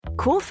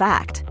Cool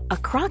fact, a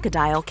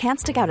crocodile can't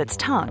stick out its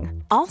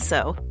tongue.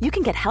 Also, you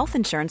can get health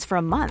insurance for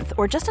a month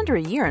or just under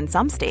a year in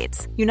some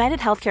states. United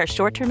Healthcare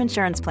short-term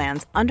insurance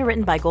plans,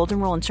 underwritten by Golden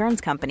Rule Insurance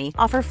Company,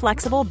 offer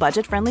flexible,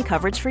 budget-friendly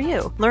coverage for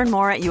you. Learn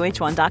more at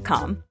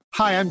uh1.com.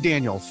 Hi, I'm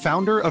Daniel,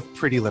 founder of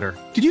Pretty Litter.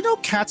 Did you know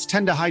cats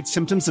tend to hide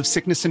symptoms of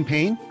sickness and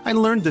pain? I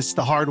learned this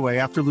the hard way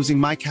after losing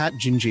my cat,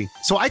 Gingy.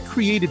 So I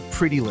created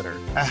Pretty Litter,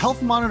 a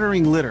health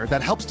monitoring litter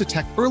that helps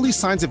detect early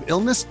signs of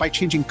illness by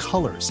changing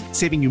colors,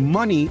 saving you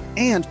money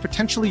and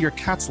potentially your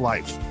cat's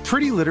life.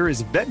 Pretty Litter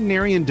is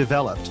veterinarian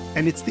developed,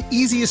 and it's the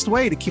easiest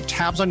way to keep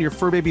tabs on your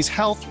fur baby's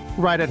health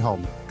right at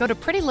home. Go to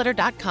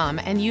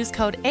prettylitter.com and use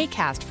code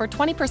ACAST for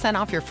 20%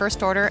 off your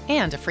first order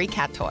and a free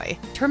cat toy.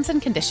 Terms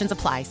and conditions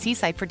apply. See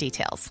site for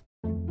details.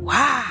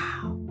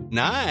 Wow.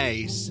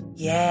 Nice.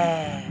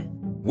 Yeah.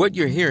 What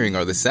you're hearing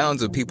are the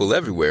sounds of people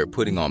everywhere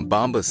putting on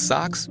Bombas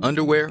socks,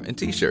 underwear, and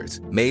T-shirts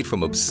made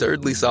from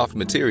absurdly soft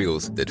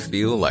materials that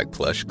feel like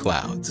plush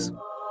clouds.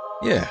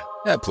 Yeah,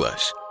 that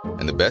plush.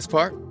 And the best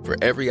part? For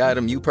every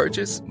item you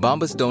purchase,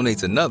 Bombas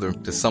donates another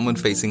to someone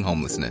facing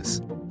homelessness.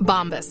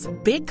 Bombas.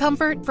 Big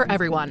comfort for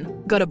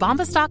everyone. Go to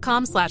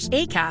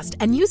bombas.com/ACAST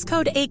and use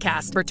code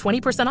ACAST for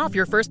 20% off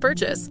your first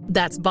purchase.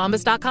 That's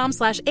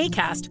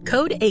bombas.com/ACAST.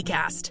 Code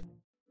ACAST.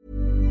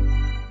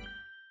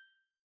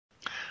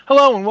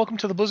 Hello and welcome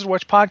to the Blizzard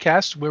Watch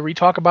podcast, where we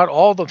talk about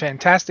all the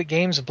fantastic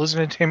games that Blizzard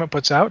Entertainment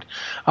puts out.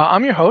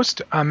 I'm your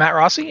host, Matt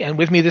Rossi, and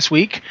with me this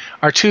week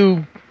are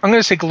two, I'm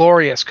going to say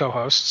glorious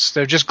co-hosts.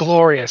 They're just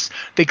glorious.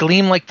 They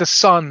gleam like the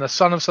sun of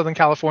Southern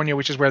California,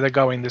 which is where they're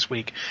going this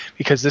week,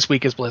 because this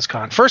week is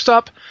BlizzCon. First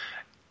up,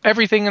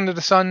 everything under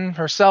the sun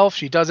herself.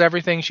 She does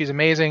everything. She's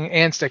amazing.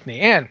 Ann Stickney.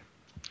 Ann.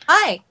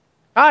 Hi.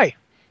 Hi.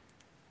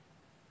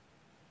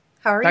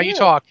 How are you? Now you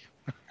talk.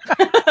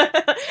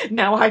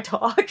 Now I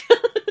talk.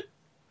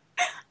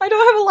 I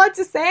don't have a lot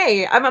to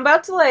say. I'm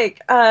about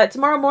to,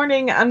 tomorrow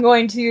morning, I'm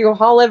going to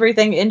haul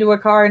everything into a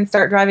car and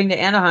start driving to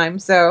Anaheim,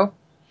 so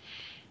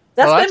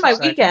that's been my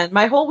weekend.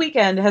 My whole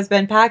weekend has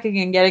been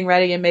packing and getting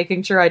ready and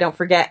making sure I don't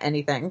forget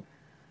anything.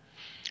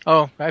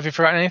 Oh, have you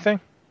forgotten anything?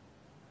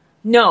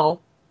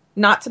 No,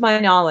 not to my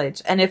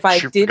knowledge. And if I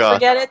did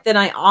forget it, then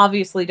I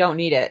obviously don't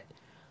need it.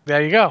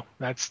 There you go.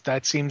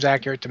 That seems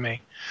accurate to me.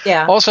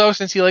 Yeah. Also,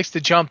 since he likes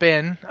to jump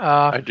in,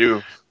 I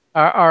do.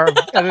 Our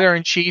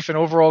editor-in-chief and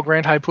overall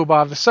Grand High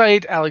Poobah of the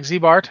site, Alex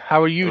Zebart.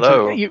 How are you?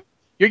 Hello. You're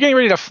getting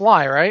ready to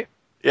fly, right?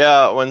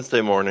 Yeah,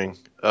 Wednesday morning.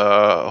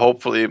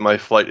 Hopefully my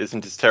flight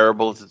isn't as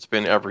terrible as it's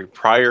been every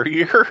prior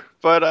year,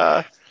 but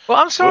well,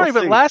 I'm sorry,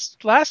 we'll but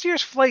see. last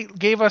year's flight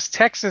gave us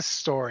Texas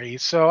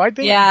stories, so I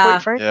think, quite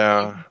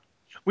frankly,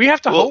 we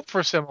have to hope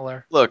for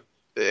similar. Look,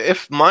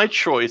 if my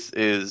choice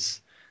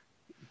is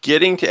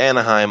getting to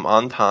Anaheim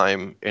on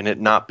time and it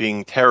not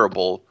being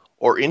terrible,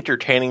 or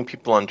entertaining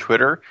people on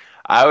Twitter,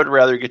 I would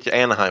rather get to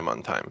Anaheim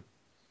on time.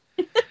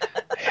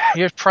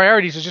 Your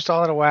priorities are just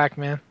all out of whack,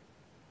 man.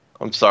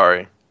 I'm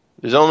sorry.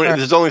 There's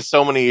only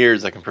so many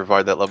years I can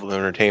provide that level of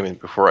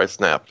entertainment before I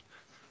snap.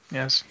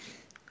 Yes.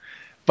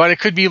 But it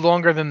could be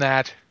longer than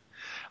that.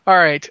 All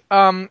right.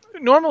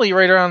 Normally,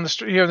 right around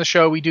here on the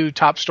show, we do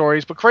top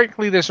stories, but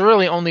frankly, there's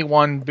really only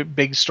one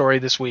big story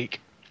this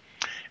week.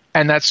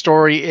 And that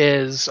story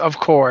is, of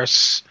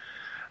course,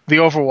 the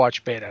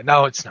Overwatch beta.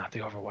 No, it's not the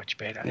Overwatch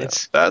beta. No,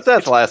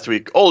 that's last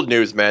week. Old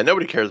news, man.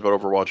 Nobody cares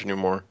about Overwatch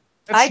anymore.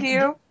 I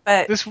do,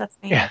 but that's me.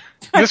 Yeah.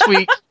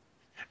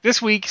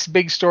 This week's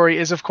big story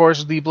is, of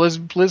course, the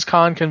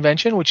BlizzCon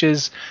convention, which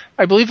is,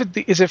 I believe,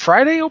 is it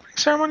Friday opening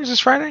ceremony? Is this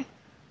Friday?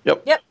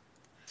 Yep.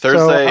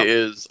 Thursday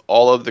is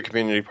all of the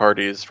community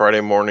parties.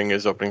 Friday morning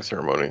is opening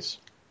ceremonies.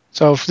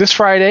 So this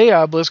Friday,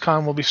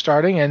 BlizzCon will be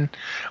starting, and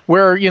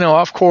we're,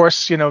 of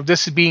course,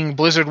 this being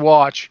Blizzard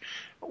Watch,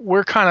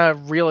 we're kind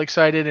of real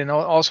excited and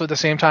also at the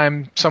same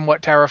time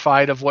somewhat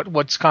terrified of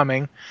what's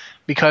coming,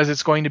 because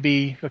it's going to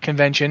be a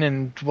convention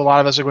and a lot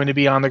of us are going to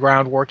be on the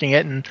ground working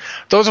it. And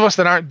those of us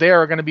that aren't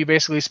there are going to be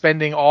basically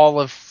spending all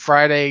of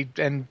Friday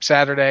and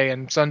Saturday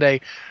and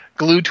Sunday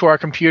glued to our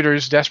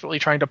computers, desperately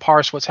trying to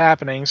parse what's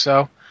happening.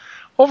 So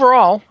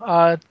overall,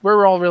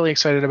 we're all really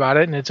excited about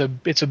it, and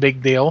it's a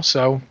big deal.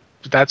 So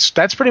that's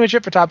pretty much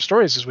it for top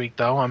stories this week,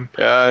 though.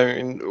 Yeah, I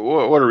mean,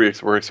 what are we?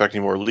 We're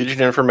expecting more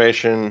Legion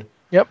information.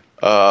 Yep.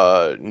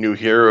 New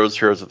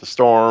Heroes of the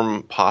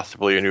Storm,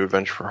 possibly a new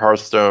adventure for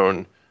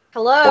Hearthstone.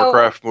 Hello.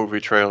 Warcraft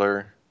movie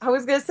trailer. I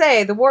was going to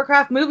say, the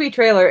Warcraft movie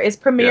trailer is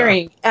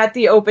premiering at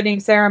the opening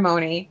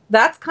ceremony.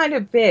 That's kind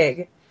of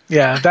big.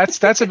 Yeah,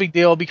 that's a big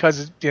deal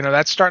because,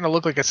 that's starting to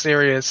look like a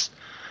serious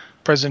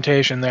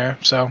presentation there.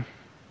 So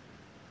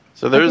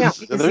there's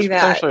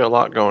potentially a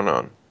lot going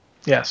on.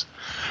 Yes.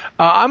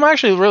 I'm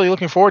actually really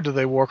looking forward to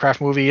the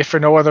Warcraft movie, if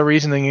for no other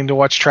reason than to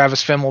watch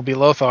Travis Fimmel be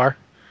Lothar.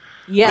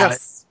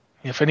 Yes.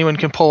 If anyone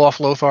can pull off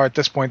Lothar at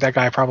this point, that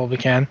guy probably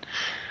can.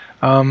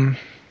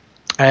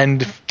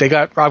 And they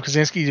got Rob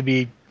Kaczynski to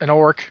be an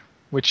orc,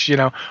 which,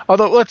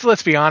 although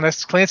let's be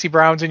honest, Clancy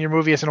Brown's in your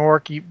movie as an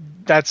orc.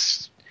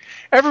 That's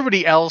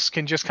everybody else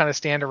can just kind of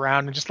stand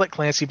around and just let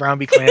Clancy Brown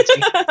be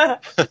Clancy.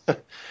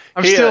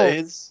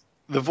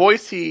 The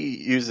voice he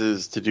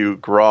uses to do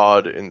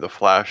Grodd in the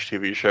Flash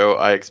TV show,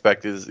 I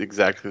expect is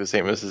exactly the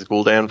same as his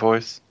Gul'dan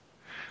voice.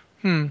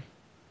 Well,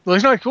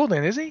 he's not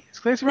Gul'dan, is he? Is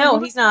Clancy Brown No,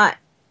 Gul'dan? he's not.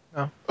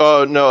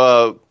 Oh,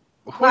 no,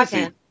 who is he?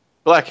 Blackhand.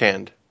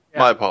 Blackhand. Yeah.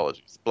 My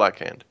apologies.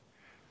 Blackhand.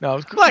 No,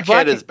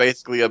 Blackhand is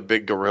basically a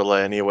big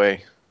gorilla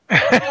anyway.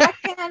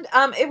 Blackhand,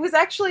 it was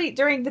actually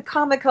during the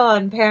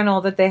Comic-Con panel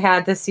that they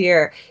had this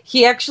year.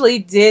 He actually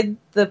did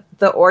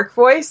the orc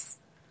voice,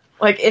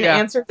 like in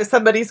answer to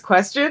somebody's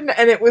question,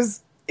 and it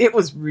was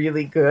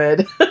really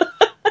good.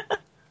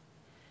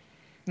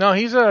 No,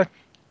 he's a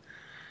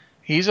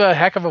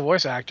heck of a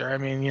voice actor. I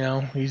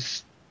mean,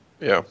 he's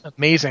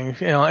amazing.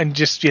 And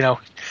just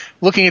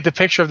looking at the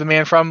picture of the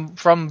man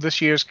from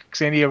this year's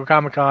San Diego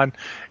Comic-Con,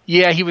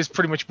 he was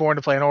pretty much born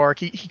to play an orc.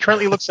 He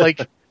currently looks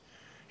like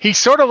he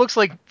sort of looks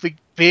like the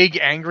big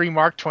angry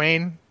Mark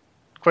Twain,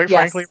 quite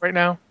frankly, right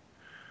now.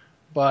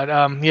 But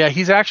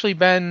he's actually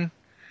been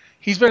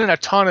in a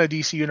ton of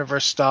DC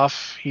Universe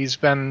stuff. He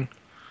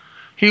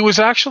was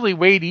actually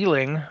Wade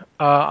Ealing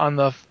on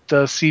the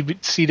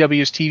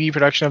CW's TV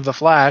production of The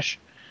Flash,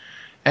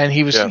 and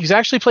he's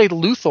actually played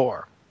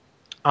Luthor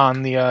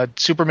on the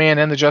Superman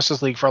and the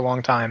Justice League for a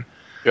long time.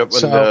 Yep,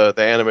 and the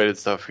animated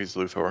stuff, he's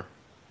Luthor.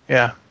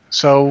 Yeah.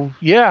 So,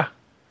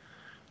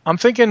 I'm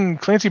thinking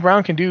Clancy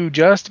Brown can do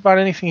just about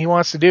anything he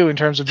wants to do in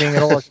terms of being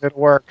an orc at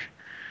work.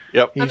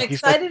 Yep. I'm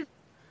excited.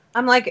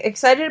 I'm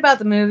excited about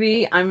the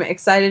movie. I'm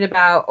excited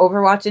about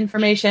Overwatch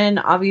information.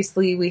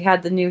 Obviously, we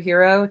had the new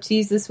hero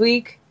tease this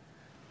week.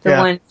 The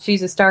one,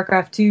 she's a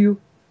StarCraft 2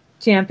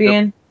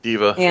 champion. Yep.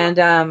 Diva.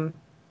 And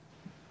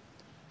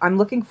I'm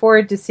looking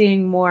forward to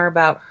seeing more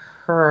about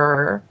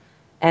her.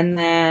 And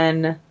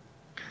then,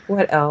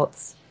 what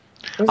else?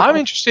 I'm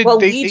interested. Well,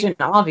 Legion,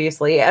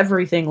 obviously.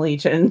 Everything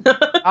Legion.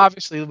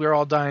 Obviously, we're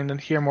all dying to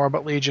hear more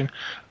about Legion.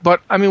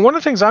 But, I mean, one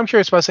of the things I'm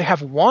curious about is they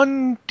have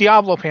one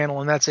Diablo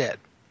panel, and that's it.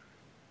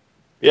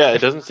 Yeah, it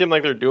doesn't seem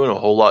like they're doing a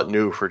whole lot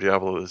new for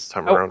Diablo this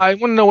time around. I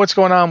want to know what's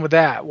going on with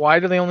that. Why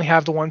do they only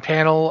have the one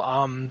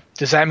panel?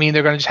 Does that mean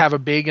they're going to just have a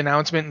big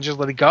announcement and just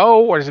let it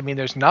go? Or does it mean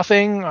there's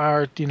nothing?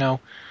 Or, we don't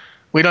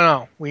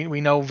know.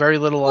 We know very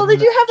little. Well, they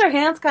do have their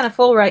hands kind of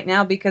full right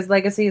now because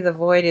Legacy of the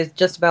Void is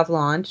just about to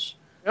launch.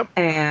 Yep.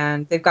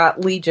 And they've got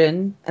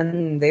Legion,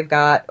 and they've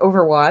got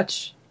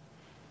Overwatch.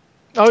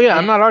 Oh, yeah,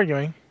 I'm not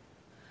arguing.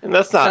 And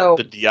that's not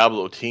the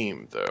Diablo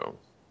team, though.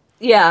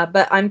 Yeah,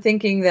 but I'm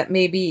thinking that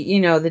maybe,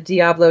 the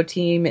Diablo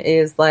team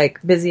is,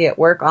 busy at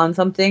work on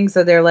something,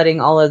 so they're letting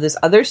all of this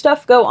other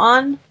stuff go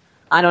on.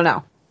 I don't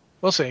know.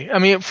 We'll see. I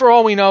mean, for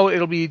all we know,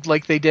 it'll be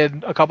like they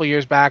did a couple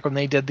years back when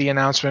they did the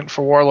announcement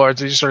for Warlords.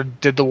 They just sort of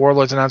did the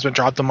Warlords announcement,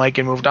 dropped the mic,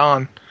 and moved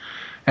on.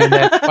 And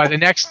then in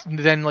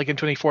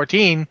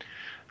 2014,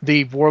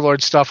 the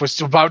Warlord stuff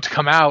was about to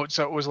come out,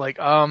 so it was like,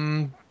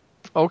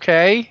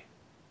 okay.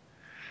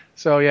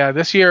 So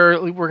this year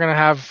we're going to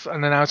have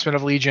an announcement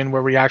of Legion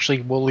where we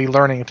actually will be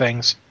learning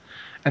things,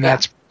 and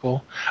that's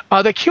cool.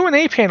 The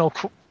Q&A panel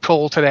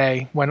poll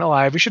today went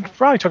live. We should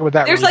probably talk about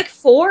that. There's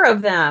 4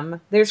 of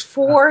them. There's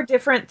 4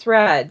 different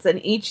threads,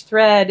 and each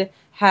thread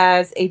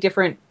has a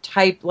different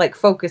type,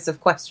 focus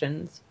of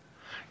questions.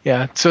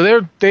 Yeah,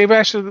 so they've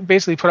actually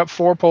basically put up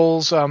 4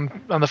 polls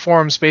on the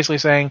forums, basically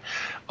saying,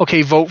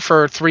 okay, vote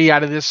for 3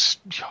 out of this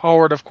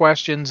horde of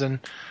questions, and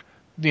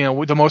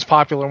the most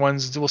popular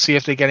ones, we'll see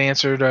if they get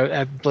answered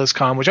at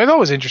BlizzCon, which I thought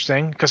was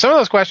interesting, because some of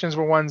those questions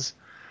were ones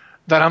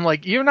that I'm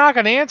like, you're not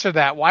going to answer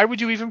that. Why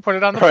would you even put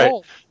it on the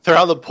poll? They're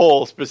on the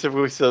poll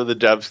specifically so the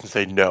devs can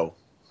say no.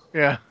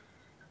 Yeah.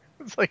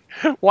 It's like,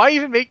 why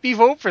even make me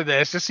vote for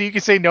this, just so you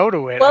can say no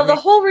to it? Well, the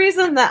whole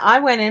reason that I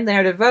went in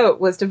there to vote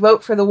was to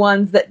vote for the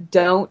ones that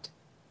don't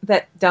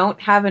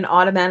have an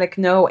automatic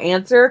no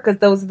answer, because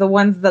those are the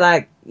ones that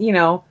I,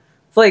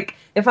 it's like,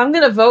 if I'm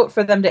going to vote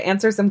for them to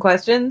answer some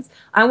questions,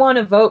 I want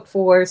to vote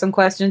for some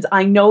questions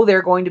I know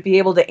they're going to be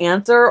able to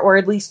answer, or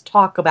at least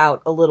talk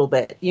about a little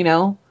bit,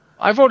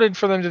 I voted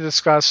for them to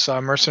discuss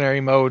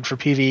mercenary mode for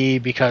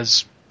PvE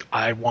because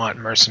I want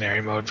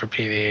mercenary mode for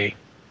PvE.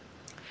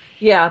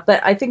 Yeah,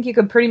 but I think you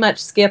could pretty much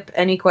skip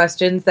any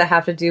questions that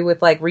have to do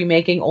with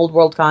remaking old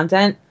world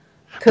content.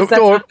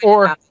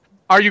 Or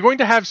are you going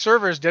to have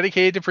servers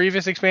dedicated to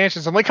previous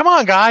expansions? I'm like, come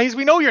on, guys,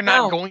 we know you're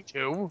not going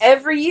to.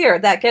 Every year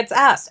that gets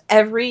asked.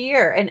 Every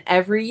year. And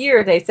every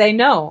year they say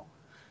no.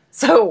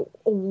 So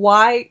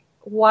why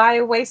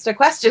waste a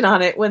question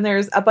on it when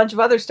there's a bunch of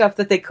other stuff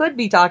that they could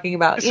be talking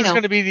about? This is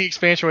going to be the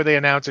expansion where they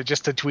announce it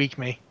just to tweak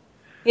me.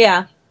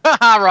 Yeah.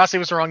 Haha, Rossi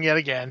was wrong yet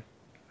again.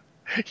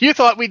 You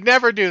thought we'd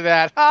never do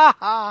that. Ha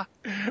ha.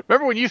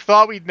 Remember when you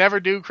thought we'd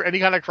never do any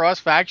kind of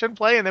cross-faction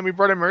play and then we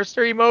brought in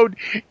mercenary mode?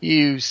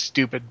 You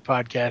stupid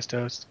podcast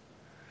host.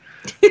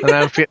 And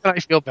I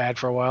feel bad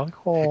for a while.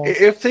 Oh.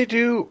 If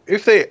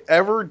they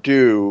ever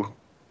do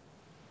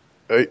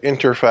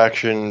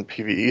interfaction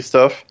PvE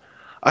stuff,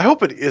 I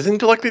hope it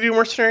isn't like they do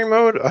mercenary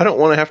mode. I don't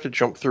want to have to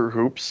jump through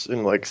hoops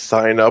and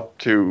sign up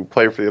to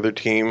play for the other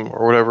team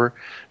or whatever.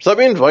 Just let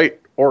me invite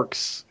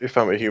orcs if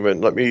I'm a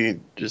human.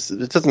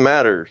 It doesn't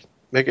matter.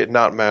 Make it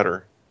not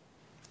matter.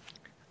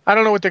 I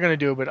don't know what they're going to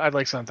do, but I'd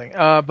like something.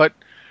 But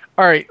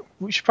All right,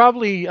 we should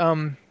probably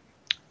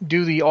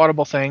do the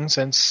Audible thing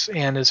since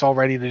Anne is all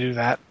ready to do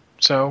that.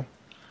 So I'm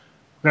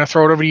going to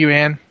throw it over to you,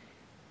 Anne.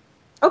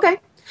 Okay.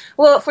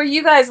 Well, for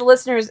you guys, the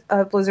listeners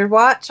of Blizzard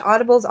Watch,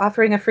 Audible's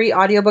offering a free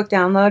audiobook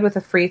download with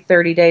a free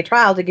 30-day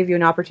trial to give you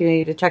an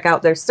opportunity to check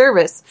out their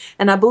service.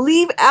 And I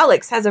believe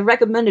Alex has a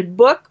recommended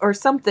book or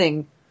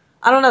something.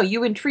 I don't know.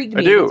 You intrigued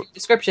me with your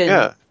description.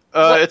 Yeah.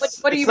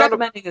 What are you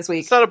recommending this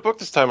week? It's not a book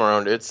this time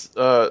around. It's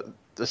the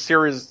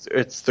series.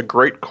 It's The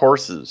Great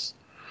Courses,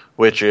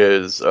 which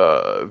is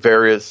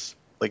various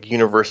like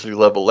university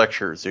level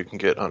lectures you can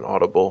get on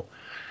Audible.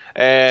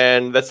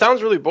 And that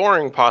sounds really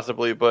boring,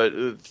 possibly,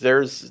 but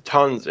there's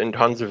tons and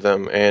tons of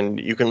them,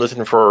 and you can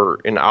listen for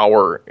an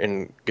hour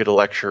and get a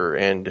lecture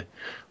and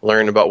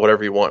learn about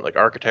whatever you want, like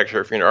architecture.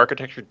 If you're into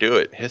architecture, do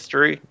it.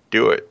 History,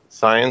 do it.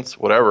 Science,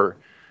 whatever.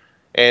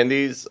 And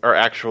these are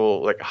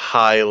actual, like,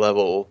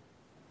 high-level,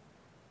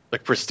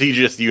 like,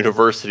 prestigious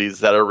universities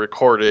that are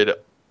recorded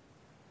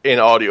in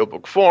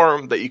audiobook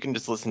form that you can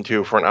just listen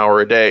to for an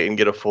hour a day and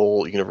get a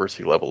full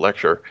university-level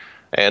lecture.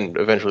 And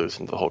eventually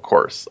listen to the whole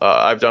course.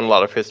 I've done a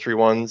lot of history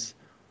ones,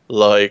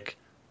 like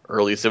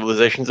early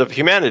civilizations of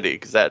humanity,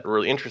 because that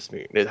really interests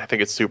me. I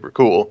think it's super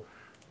cool.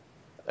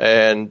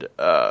 And like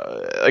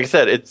I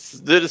said,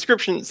 the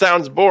description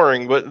sounds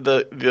boring, but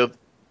the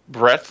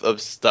breadth of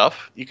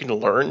stuff you can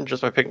learn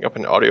just by picking up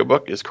an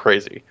audiobook is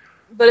crazy.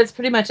 But it's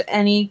pretty much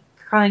any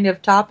kind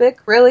of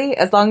topic, really,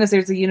 as long as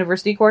there's a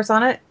university course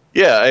on it?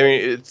 Yeah, I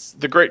mean, it's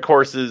The Great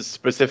Courses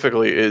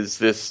specifically is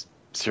this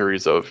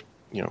series of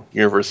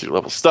university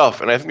level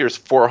stuff, and I think there's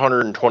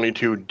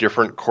 422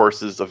 different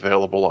courses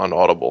available on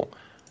Audible.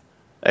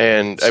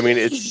 And I mean,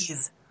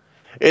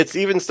 it's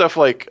even stuff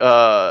like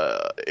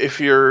if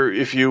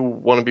you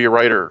want to be a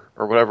writer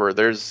or whatever,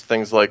 there's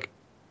things like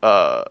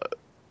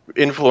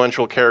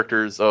influential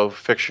characters of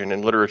fiction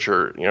and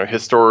literature,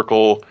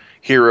 historical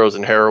heroes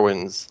and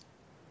heroines,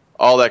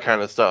 all that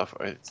kind of stuff.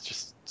 It's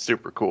just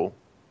super cool.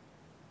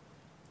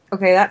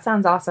 Okay, that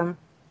sounds awesome.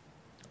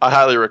 I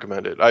highly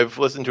recommend it. I've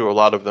listened to a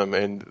lot of them,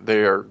 and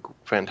they are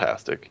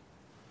fantastic.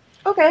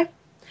 Okay.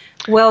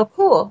 Well,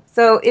 cool.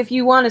 So if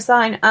you want to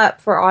sign up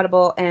for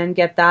Audible and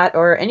get that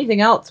or anything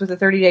else with a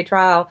 30-day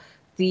trial,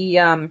 the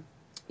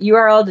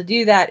URL to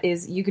do that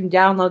is you can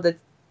download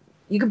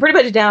you can pretty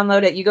much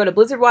download it. You go to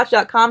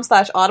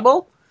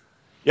blizzardwatch.com/audible,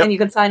 and you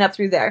can sign up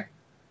through there.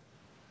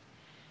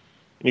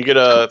 And you get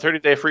a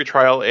 30-day free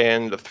trial,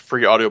 and the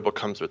free audiobook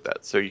comes with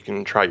that, so you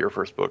can try your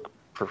first book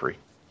for free.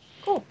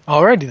 Cool.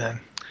 Alrighty then.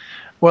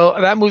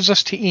 Well, that moves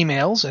us to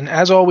emails, and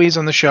as always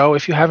on the show,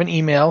 if you have an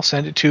email,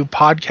 send it to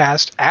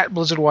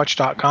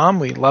podcast@blizzardwatch.com.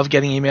 We love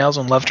getting emails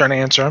and love trying to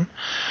answer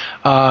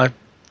them.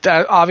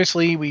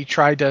 Obviously, we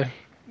try to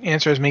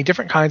answer as many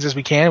different kinds as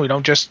we can. We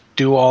don't just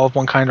do all of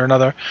one kind or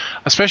another,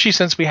 especially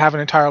since we have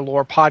an entire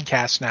lore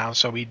podcast now,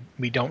 so we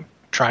don't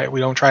try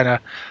to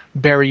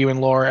bury you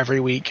in lore every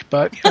week,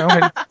 but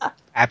it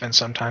happens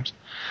sometimes.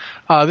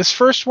 This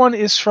first one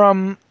is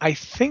from, I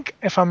think,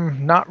 if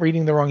I'm not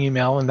reading the wrong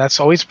email, and that's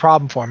always a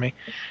problem for me,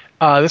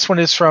 this one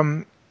is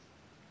from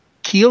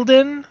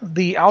Keeldon,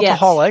 the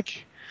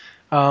Alcoholic.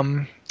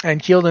 Yes. And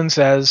Keeldon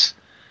says,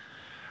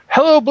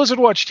 "Hello, Blizzard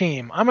Watch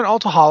team. I'm an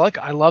Alcoholic.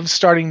 I love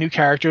starting new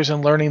characters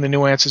and learning the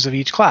nuances of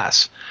each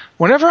class.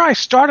 Whenever I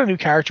start a new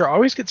character, I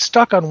always get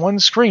stuck on one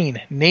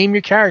screen. Name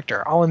your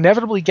character. I'll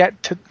inevitably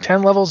get to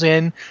 10 levels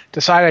in,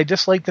 decide I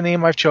dislike the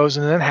name I've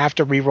chosen, and then have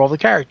to re-roll the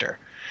character.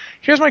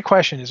 Here's my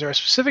question. Is there a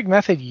specific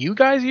method you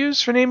guys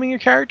use for naming your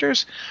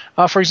characters?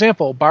 For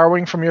example,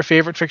 borrowing from your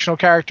favorite fictional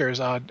characters,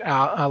 a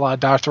la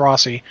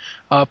Darth-Rossi,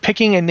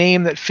 picking a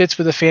name that fits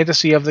with the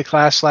fantasy of the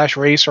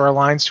class/race or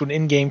aligns to an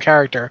in-game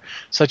character,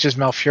 such as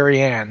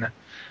Malfurion.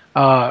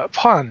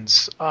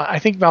 Puns. I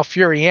think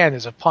Malfurion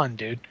is a pun,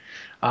 dude.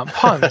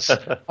 Puns.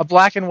 A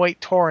black and white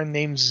Tauren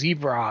named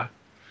Zebra.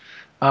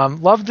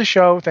 Love the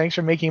show. Thanks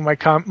for making my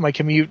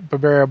commute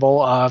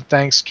bearable.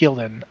 Thanks,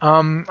 Keeldon.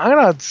 I'm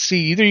going to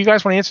see. Either you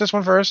guys want to answer this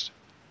one first?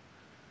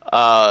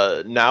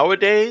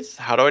 Nowadays,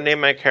 how do I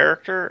name my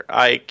character?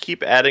 I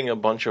keep adding a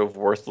bunch of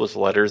worthless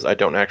letters I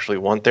don't actually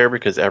want there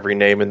because every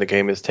name in the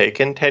game is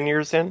taken 10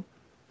 years in.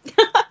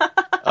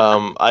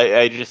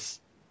 I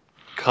just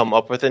come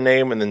up with a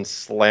name and then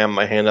slam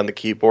my hand on the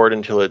keyboard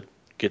until it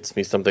gets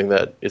me something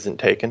that isn't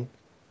taken.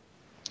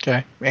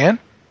 Okay. Anne?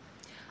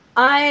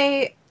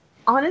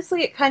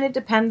 Honestly, it kind of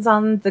depends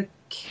on the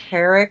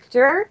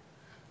character.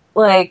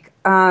 Like,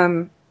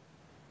 I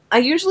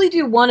usually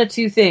do one of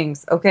two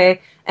things,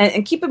 okay?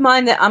 And keep in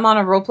mind that I'm on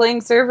a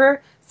role-playing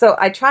server, so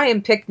I try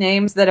and pick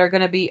names that are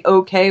going to be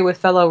okay with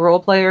fellow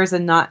role-players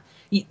and not...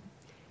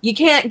 You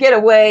can't get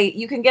away...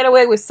 You can get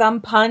away with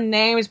some pun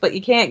names, but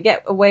you can't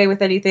get away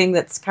with anything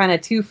that's kind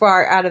of too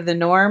far out of the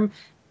norm.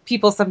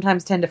 People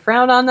sometimes tend to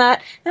frown on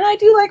that, and I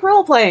do like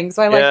role-playing,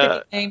 so I like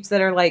picking names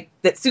that are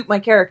that suit my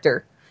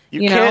character.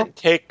 You can't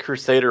take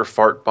Crusader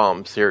Fart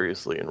Bomb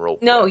seriously in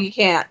roleplay. No, you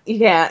can't. You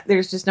can't.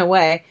 There's just no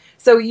way.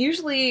 So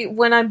usually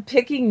when I'm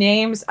picking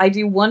names, I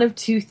do one of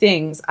two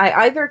things. I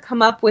either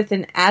come up with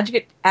an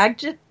I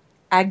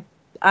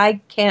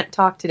can't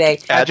talk today.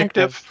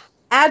 Adjective.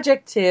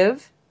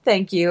 Adjective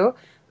thank you,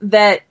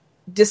 that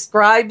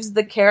describes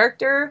the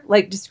character,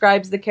 like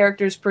describes the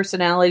character's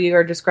personality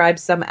or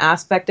describes some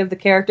aspect of the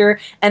character,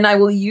 and I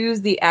will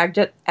use the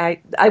adjective.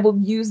 I will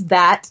use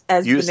that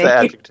as use the name. the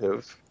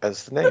adjective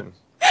as the name.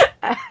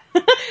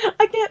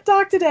 I can't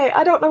talk today.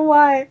 I don't know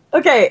why.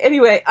 Okay,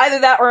 anyway, either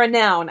that or a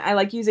noun. I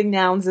like using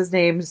nouns as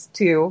names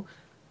too.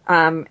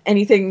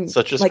 Anything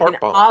such as like fart an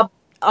bomb.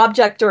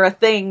 Object or a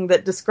thing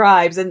that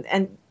describes,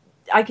 and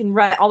I can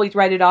always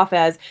write it off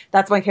as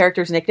that's my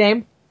character's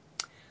nickname.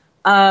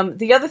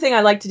 The other thing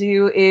I like to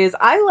do is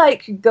I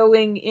like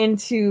going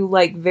into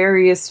like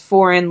various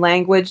foreign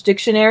language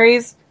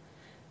dictionaries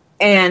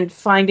and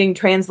finding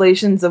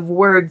translations of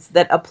words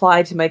that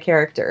apply to my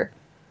character,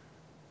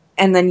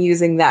 and then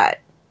using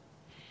that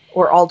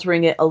or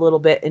altering it a little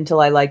bit until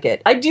I like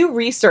it. I do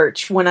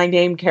research when I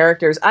name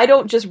characters. I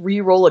don't just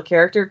re-roll a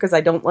character because I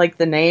don't like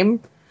the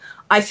name.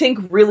 I think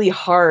really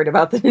hard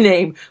about the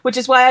name, which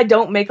is why I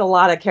don't make a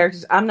lot of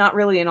characters. I'm not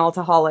really an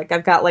altaholic.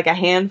 I've got like a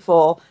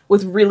handful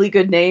with really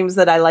good names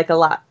that I like a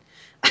lot.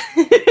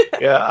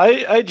 Yeah,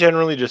 I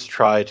generally just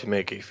try to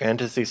make a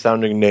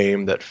fantasy-sounding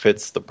name that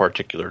fits the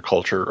particular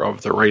culture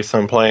of the race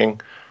I'm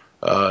playing.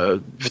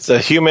 If it's a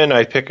human,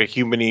 I pick a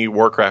human-y,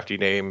 Warcrafty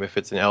name. If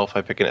it's an elf,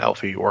 I pick an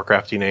elfy,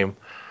 Warcrafty name.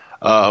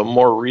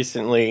 More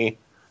recently,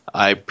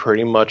 I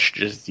pretty much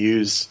just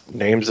use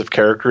names of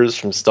characters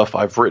from stuff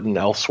I've written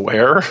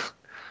elsewhere.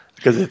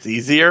 Because it's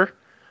easier.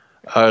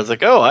 I was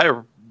like, oh,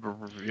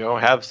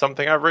 I have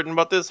something I've written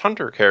about this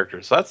hunter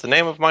character, so that's the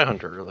name of my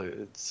hunter.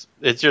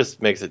 It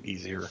just makes it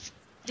easier.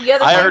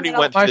 I already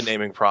went through the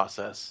naming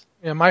process.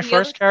 Yeah, my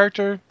first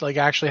character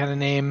actually had a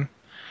name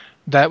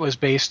that was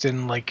based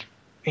in like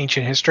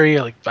ancient history.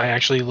 Like I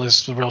actually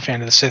was a real fan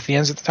of the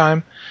Scythians at the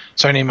time,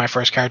 so I named my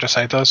first character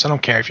Scythos. I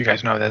don't care if you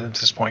guys know that at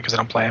this point because I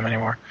don't play him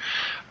anymore.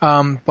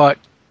 But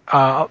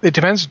it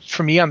depends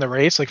for me on the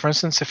race. Like for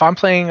instance, if I'm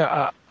playing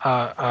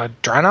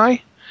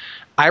Draenei,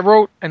 I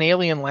wrote an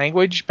alien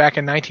language back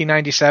in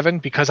 1997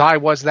 because I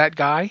was that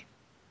guy.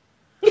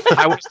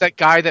 I was that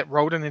guy that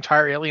wrote an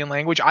entire alien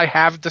language. I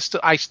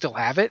still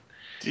have it,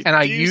 Do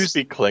you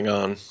speak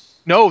Klingon?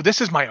 No, this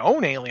is my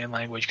own alien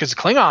language because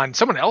Klingon,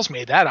 someone else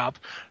made that up.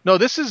 No,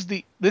 this is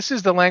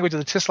the language of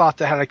the Tisloth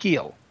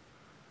Harakil.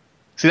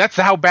 See, that's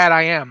how bad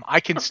I am. I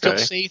can still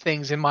say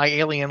things in my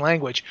alien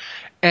language,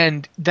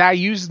 and that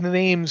uses the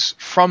names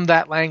from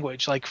that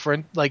language. Like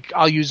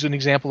I'll use an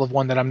example of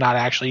one that I'm not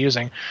actually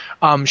using.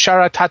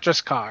 Shara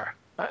Tatraskar.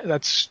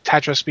 That's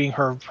Tatras being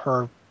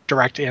her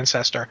direct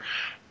ancestor.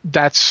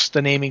 That's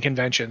the naming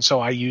convention. So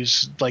I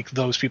use like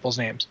those people's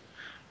names.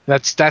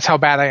 That's how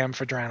bad I am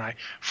for Draenei.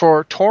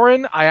 For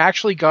Tauren, I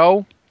actually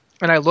go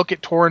and I look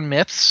at Tauren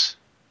myths.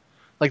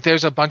 Like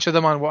there's a bunch of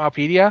them on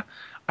Wikipedia.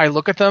 I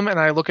look at them and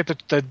I look at the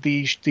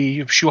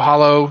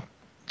Shuhalo,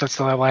 that's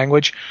the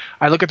language.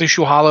 I look at the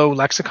Shuhalo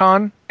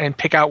lexicon and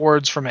pick out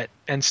words from it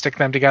and stick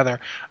them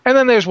together. And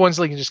then there's ones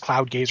like just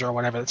Cloud Gazer or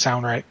whatever that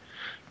sound right.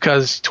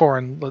 Because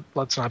Tauren,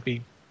 let's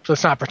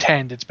not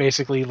pretend it's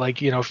basically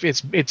like,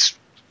 it's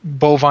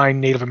bovine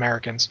Native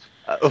Americans.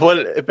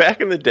 Back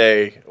in the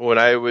day when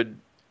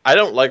I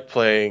don't like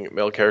playing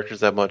male characters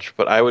that much,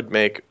 but I would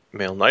make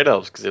male night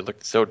elves because they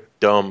looked so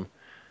dumb.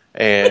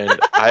 And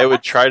I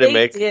would try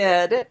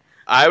to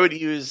I would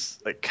use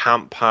like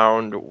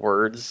compound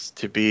words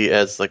to be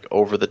as like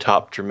over the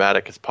top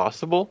dramatic as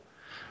possible.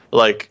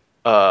 Like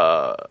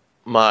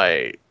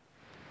my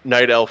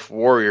night elf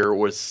warrior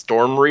was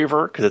Storm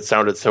Reaver because it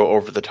sounded so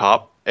over the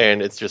top,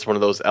 and it's just one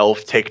of those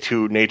elf take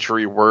two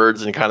nature-y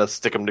words and kind of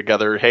stick them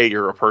together. Hey,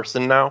 you're a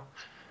person now.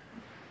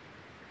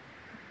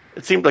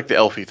 It seemed like the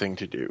elfy thing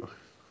to do.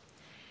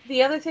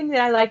 The other thing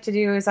that I like to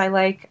do is I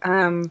like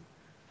to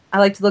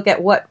look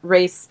at what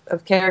race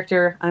of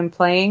character I'm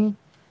playing,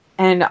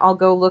 and I'll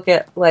go look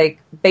at like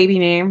baby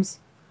names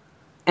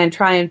and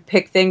try and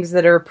pick things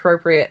that are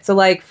appropriate. So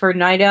like for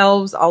night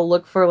elves, I'll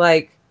look for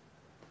like,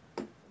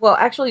 well,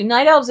 actually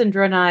night elves and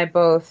Draenei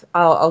both,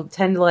 I'll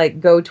tend to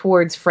like go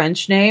towards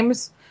French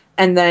names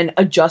and then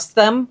adjust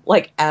them,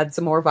 like add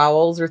some more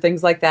vowels or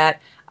things like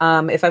that.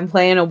 If I'm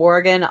playing a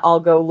Worgen,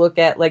 I'll go look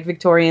at like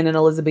Victorian and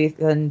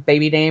Elizabethan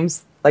baby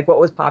names, like what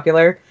was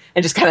popular,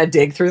 and just kind of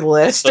dig through the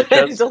list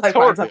until I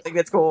find something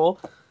that's cool.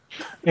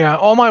 Yeah,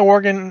 all my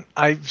Worgen,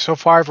 so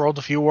far I've rolled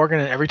a few Worgen,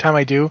 and every time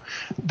I do,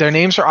 their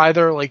names are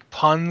either like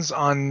puns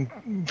on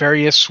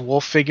various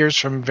wolf figures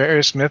from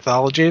various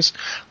mythologies.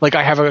 Like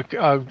I have a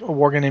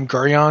Worgen named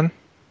Gurion,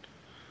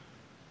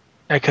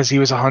 because he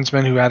was a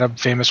huntsman who had a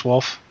famous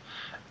wolf.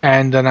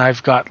 And then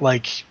I've got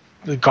like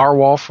the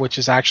Garwolf, which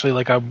is actually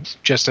like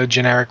just a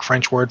generic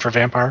French word for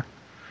vampire.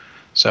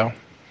 So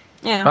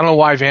yeah. I don't know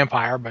why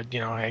vampire, but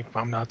hey,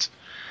 I'm nuts.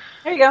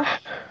 There you go.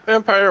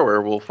 Vampire,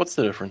 werewolf, what's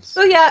the difference?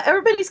 So yeah,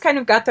 everybody's kind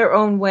of got their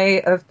own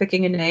way of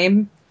picking a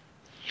name.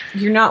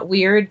 You're not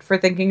weird for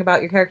thinking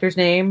about your character's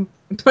name.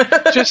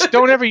 Just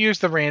don't ever use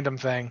the random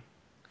thing.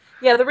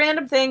 Yeah, the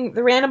random thing,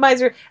 the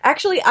randomizer.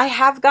 Actually, I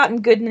have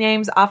gotten good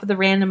names off of the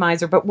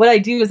randomizer, but what I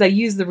do is I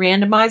use the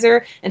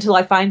randomizer until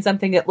I find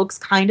something that looks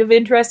kind of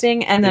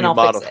interesting, and then I'll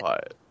modify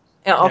it.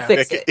 I'll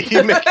fix it.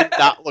 You make it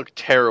not look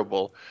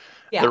terrible.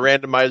 Yeah. The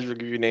randomizer will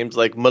give you names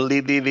like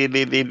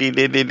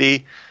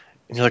Malili,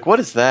 and you're like, what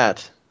is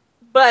that?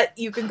 But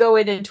you can go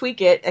in and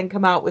tweak it and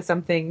come out with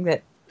something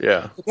that.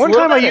 Yeah. I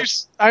better.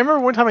 remember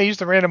one time I used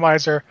the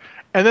randomizer,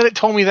 and then it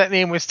told me that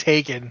name was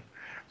taken,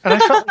 and I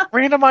felt like,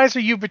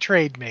 randomizer, you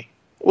betrayed me.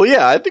 Well,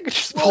 yeah, I think it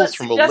just Well, pulls it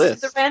from a suggested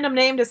list. the random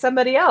name to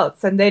somebody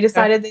else, and they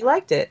decided they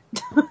liked it.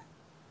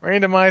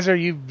 Randomizer,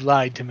 you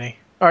lied to me.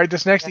 All right,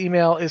 this next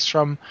email is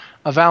from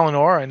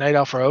Valinor, a Night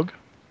Elf Rogue.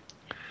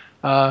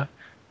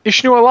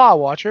 Ishnu Allah,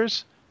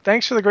 watchers.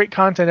 Thanks for the great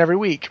content every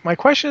week. My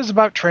question is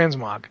about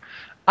transmog.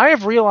 I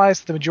have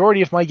realized the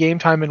majority of my game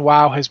time in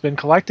WoW has been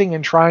collecting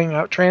and trying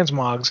out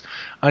transmogs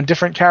on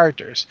different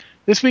characters.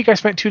 This week I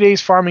spent 2 days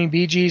farming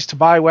BGs to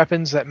buy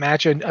weapons that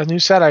match a new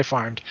set I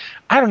farmed.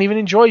 I don't even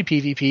enjoy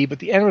PvP, but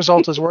the end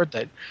result is worth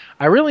it.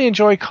 I really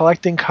enjoy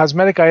collecting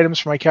cosmetic items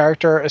for my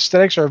character.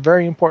 Aesthetics are a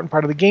very important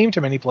part of the game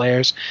to many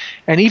players,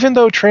 and even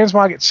though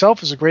transmog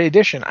itself is a great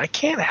addition, I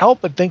can't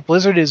help but think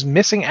Blizzard is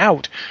missing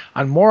out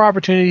on more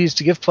opportunities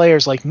to give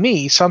players like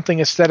me something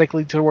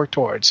aesthetically to work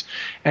towards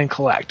and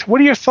collect.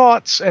 What are your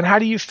thoughts, and how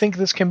do you think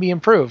this can be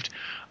improved?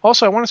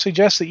 Also, I want to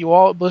suggest that you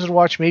all at Blizzard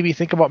Watch maybe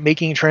think about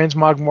making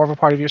transmog more of a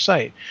part of your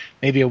site.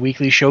 Maybe a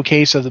weekly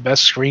showcase of the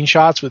best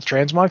screenshots with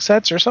transmog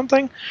sets or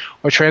something,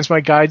 or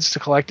transmog guides to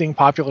collecting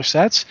popular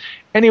sets.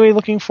 Anyway,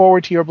 looking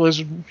forward to your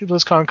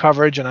BlizzCon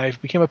coverage, and I've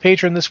become a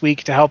patron this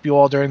week to help you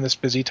all during this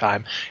busy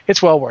time.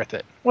 It's well worth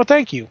it. Well,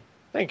 thank you.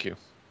 Thank you.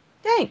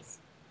 Thanks.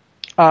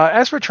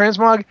 As for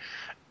transmog,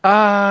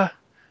 I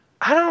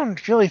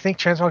don't really think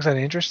transmog's that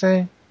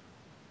interesting.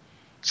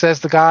 Says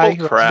the guy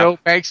who has no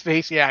bank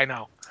space. Yeah, I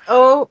know.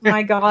 Oh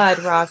my God,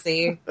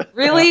 Rossi!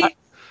 Really?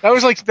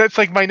 That's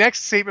like my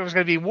next statement was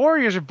going to be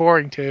Warriors are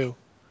boring too.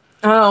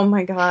 Oh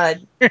my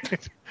God! I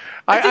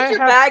think your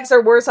bags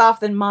are worse off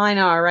than mine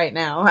are right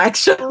now.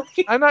 Actually,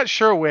 I'm not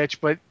sure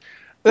which, but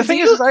the thing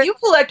is, is, you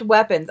collect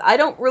weapons. I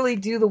don't really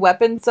do the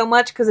weapons so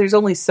much because there's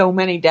only so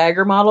many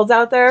dagger models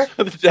out there.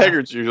 The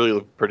daggers usually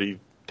look pretty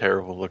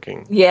terrible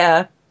looking.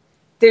 Yeah,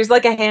 there's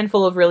like a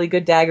handful of really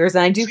good daggers,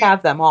 and I do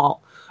have them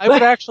all. I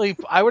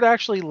would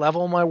actually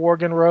level my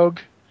Worgen Rogue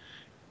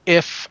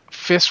if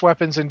fist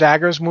weapons and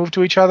daggers move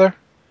to each other.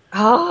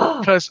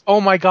 Because oh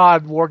my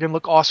God, Worgen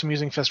look awesome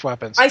using fist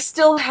weapons. I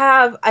still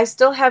have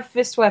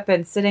fist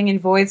weapons sitting in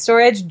void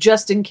storage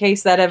just in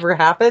case that ever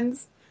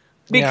happens,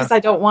 because I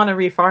don't want to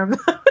refarm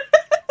them.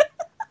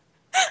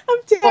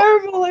 I'm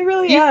terrible. Well, I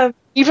really am.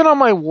 Even on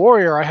my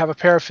warrior, I have a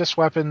pair of fist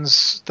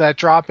weapons that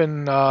drop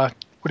in what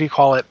do you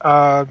call it?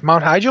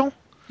 Mount Hyjal?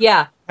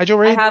 Yeah. Hyjal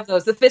Raid? I have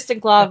those. The Fist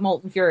and Claw of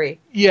Molten Fury.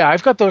 Yeah,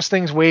 I've got those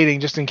things waiting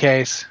just in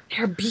case.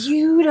 They're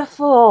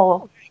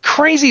beautiful.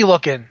 Crazy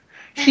looking.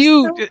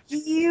 Huge. So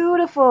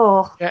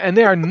beautiful. Yeah, and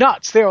they are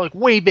nuts. They're like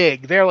way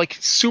big. They're like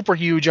super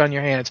huge on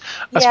your hands.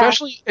 Yeah.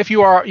 Especially if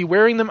you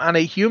wearing them on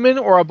a human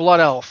or a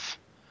blood elf.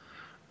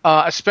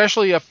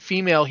 Especially a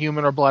female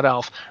human or blood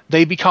elf.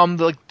 They become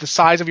the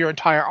size of your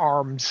entire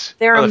arms.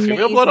 They're amazing. The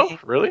female blood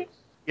elf? Really?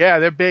 Yeah,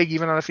 they're big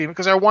even on a female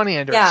because they're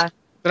one-handers. Yeah.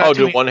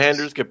 Do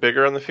one-handers get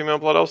bigger on the female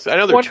blood elves? I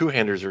know their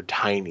two-handers are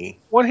tiny.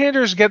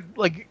 One-handers get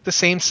like the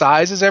same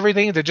size as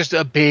everything. They're just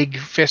a big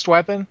fist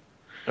weapon.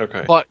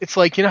 Okay. But it's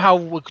like, you know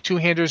how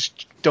two-handers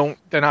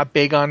they're not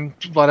big on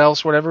blood elves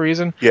for whatever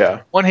reason?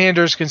 Yeah.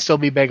 One-handers can still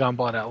be big on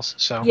blood elves.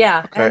 So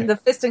yeah, okay. And the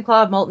Fist and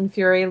Claw of Molten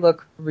Fury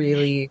look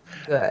really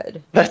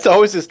good. That's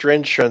always a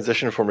strange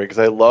transition for me because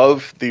I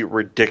love the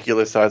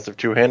ridiculous size of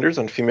two-handers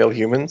on female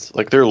humans.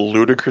 Like, they're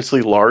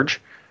ludicrously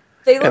large.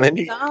 They look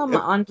dumb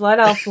on Blood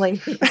Elf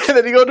ladies. And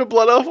then you go to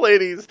Blood Elf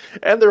ladies,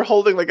 and they're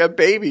holding like a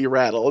baby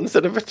rattle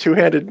instead of a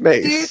two-handed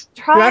mace.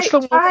 Dude,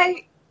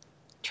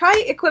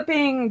 try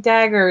equipping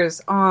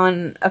daggers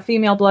on a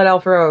female Blood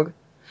Elf rogue.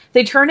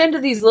 They turn into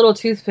these little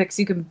toothpicks.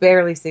 You can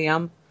barely see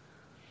them.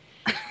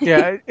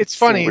 Yeah, it's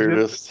funny.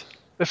 Weirdest.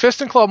 The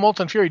Fist and Claw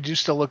Molten Fury do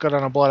still look good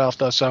on a Blood Elf,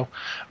 though. So,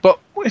 but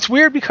it's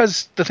weird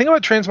because the thing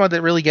about transmog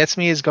that really gets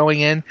me is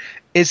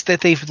that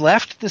they've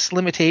left this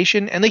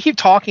limitation, and they keep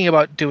talking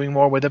about doing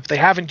more with it, but they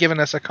haven't given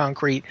us a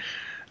concrete.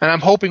 And I'm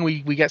hoping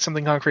we get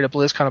something concrete at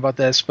BlizzCon about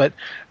this, but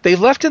they've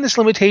left in this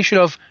limitation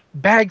of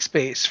bag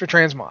space for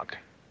transmog.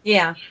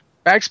 Yeah,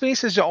 bag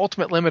space is the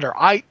ultimate limiter.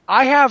 I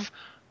have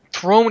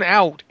thrown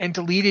out and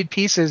deleted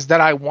pieces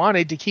that I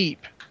wanted to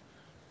keep.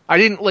 I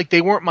didn't they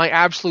weren't my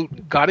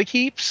absolute gotta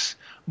keeps.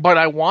 But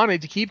I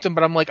wanted to keep them,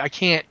 but I'm like, I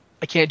can't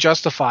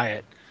justify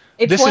it.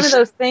 It's one of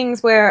those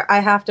things where I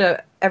have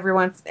to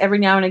every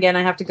now and again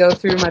I have to go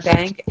through my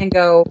bank and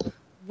go,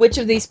 which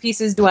of these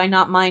pieces do I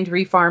not mind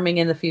refarming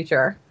in the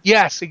future?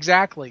 Yes,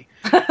 exactly.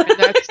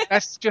 And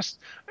that's just,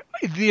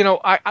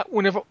 I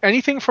whenever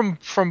anything from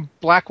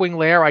Blackwing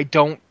Lair I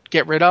don't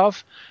get rid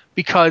of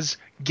because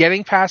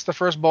getting past the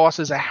first boss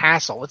is a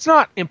hassle. It's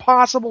not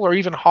impossible or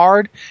even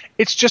hard.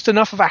 It's just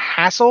enough of a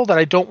hassle that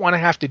I don't want to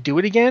have to do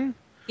it again.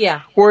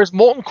 Yeah. Whereas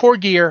Molten Core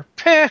gear,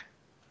 you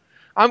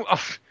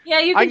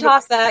can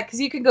toss that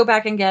because you can go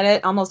back and get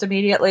it almost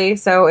immediately,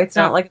 so it's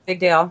not like a big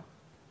deal.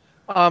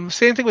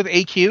 Same thing with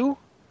AQ.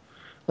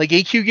 Like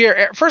AQ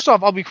gear. First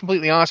off, I'll be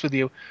completely honest with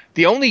you.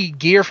 The only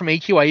gear from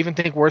AQ I even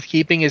think worth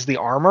keeping is the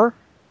armor.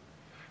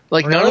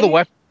 Like Really? none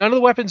of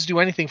the weapons do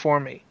anything for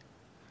me.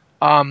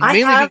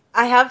 I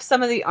have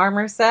some of the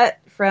armor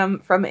set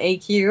from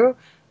AQ,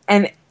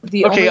 and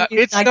the only reason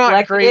it's I not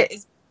collected great. it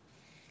is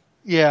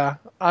Yeah,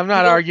 I'm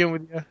not arguing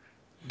with you.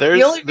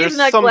 the only reason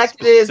I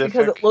collected it is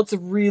because it looks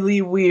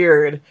really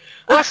weird.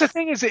 Well, that's the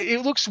thing is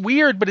it looks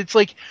weird, but it's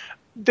like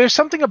there's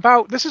something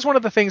about this is one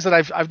of the things that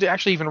I've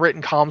actually even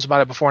written columns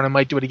about it before, and I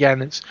might do it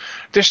again. Is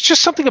there's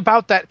just something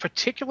about that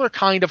particular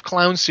kind of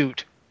clown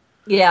suit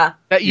Yeah.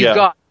 that you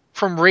got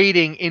from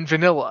raiding in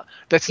vanilla.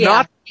 That's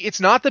Yeah. it's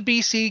not the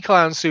BC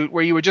clown suit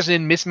where you were just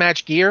in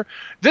mismatched gear.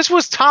 This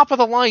was top of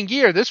the line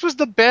gear. This was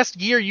the best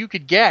gear you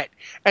could get,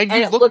 and you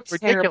it looked looked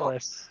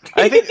ridiculous.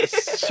 I think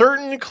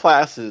certain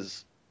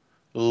classes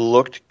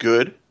looked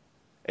good,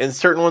 and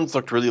certain ones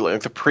looked really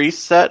like the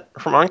priest set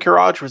from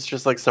Encourage was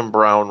just like some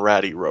brown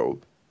ratty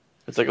robe.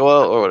 It's like,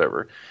 well, or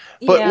whatever.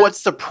 But what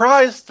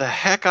surprised the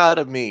heck out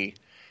of me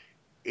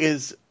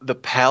is the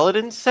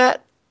paladin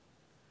set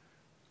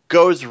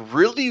goes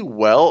really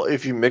well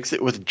if you mix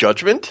it with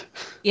Judgment.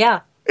 Yeah.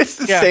 It's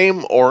the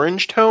same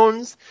orange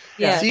tones.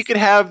 Yes. So you could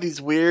have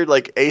these weird,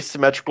 like,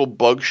 asymmetrical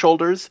bug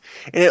shoulders,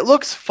 and it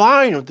looks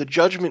fine with the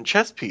Judgment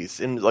chest piece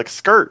and, like,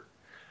 skirt.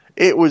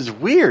 It was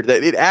weird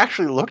that it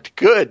actually looked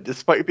good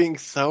despite being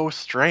so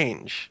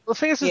strange. The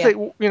thing is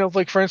that,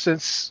 like, for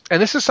instance,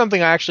 and this is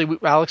something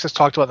Alex has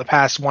talked about in the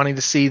past, wanting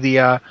to see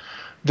the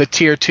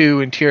tier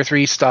 2 and tier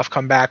 3 stuff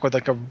come back with,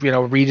 like, a,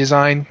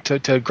 redesign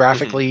to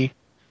graphically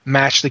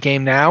match the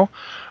game now.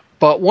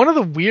 But one of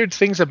the weird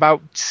things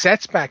about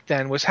sets back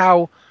then was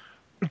how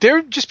there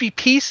would just be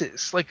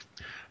pieces. Like,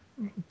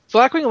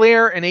 Blackwing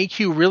Lair and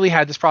AQ really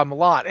had this problem a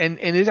lot. And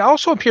it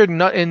also appeared in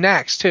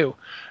Nax, too.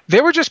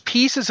 There were just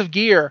pieces of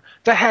gear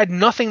that had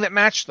nothing that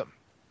matched them.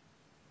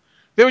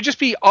 There would just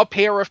be a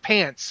pair of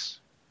pants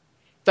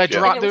that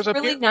dropped. There was a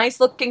really nice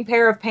looking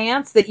pair of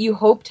pants that you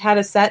hoped had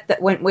a set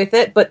that went with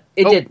it, but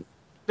it didn't.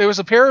 There was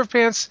a pair of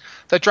pants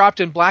that dropped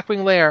in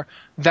Blackwing Lair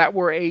that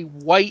were a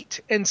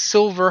white and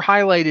silver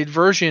highlighted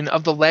version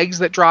of the legs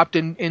that dropped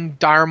in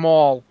Dire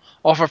Maul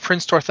off of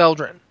Prince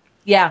Tortheldrin.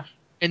 Yeah.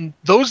 And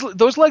those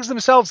legs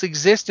themselves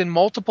exist in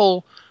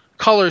multiple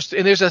colors,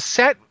 and there's a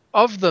set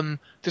of them.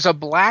 There's a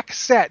black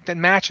set that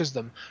matches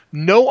them.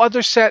 No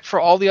other set for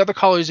all the other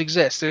colors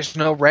exists. There's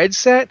no red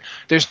set,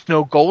 there's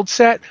no gold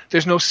set,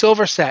 there's no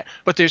silver set,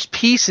 but there's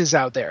pieces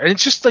out there. And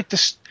it's just like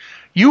this.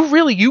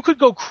 You could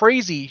go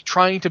crazy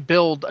trying to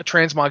build a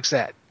transmog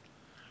set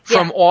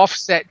from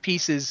offset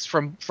pieces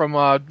from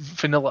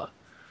vanilla.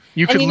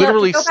 You could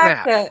literally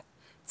snap.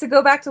 To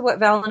go back to what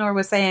Valinor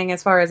was saying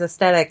as far as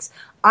aesthetics,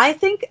 I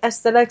think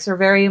aesthetics are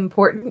very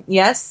important,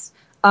 yes.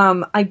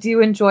 I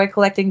do enjoy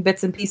collecting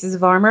bits and pieces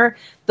of armor.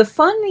 The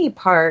funny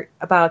part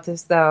about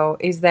this, though,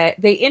 is that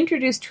they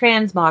introduced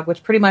transmog,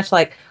 which pretty much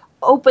like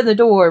opened the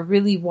door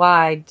really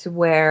wide to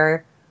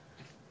where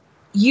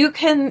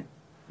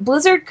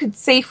Blizzard could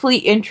safely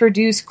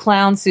introduce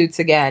clown suits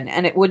again,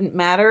 and it wouldn't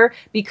matter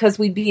because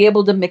we'd be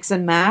able to mix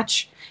and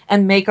match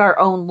and make our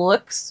own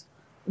looks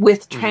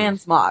with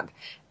transmog.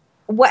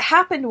 What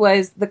happened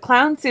was the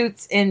clown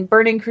suits in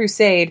Burning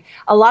Crusade,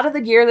 a lot of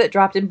the gear that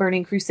dropped in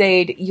Burning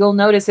Crusade, you'll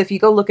notice if you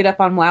go look it up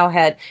on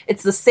Wowhead,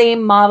 it's the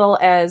same model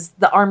as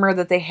the armor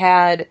that they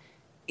had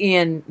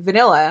in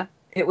Vanilla.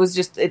 It was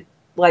just,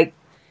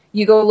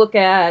 you go look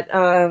at,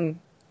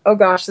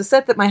 the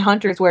set that my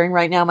Hunter's wearing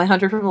right now, my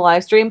Hunter from the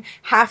live stream,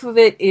 half of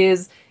it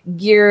is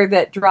gear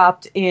that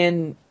dropped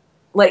in,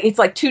 it's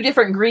like two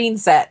different green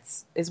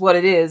sets is what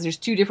it is. There's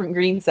two different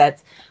green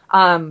sets.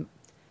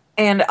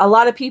 And a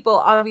lot of people,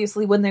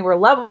 obviously, when they were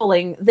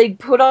leveling, they'd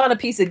put on a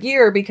piece of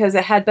gear because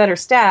it had better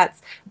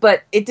stats,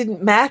 but it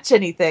didn't match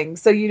anything.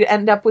 So you'd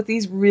end up with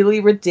these really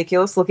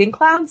ridiculous-looking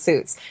clown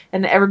suits.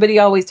 And everybody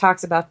always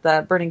talks about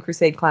the Burning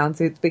Crusade clown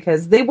suits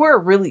because they were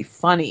really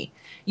funny.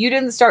 You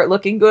didn't start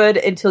looking good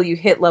until you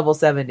hit level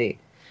 70,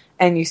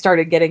 and you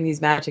started getting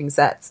these matching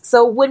sets.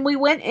 So when we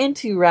went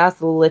into Wrath of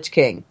the Lich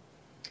King,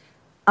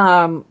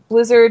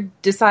 Blizzard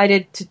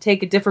decided to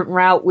take a different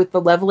route with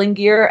the leveling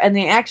gear, and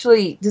they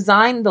actually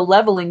designed the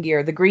leveling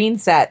gear, the green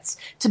sets,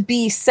 to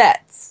be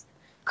sets.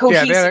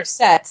 Cohesive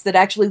sets that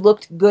actually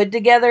looked good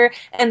together,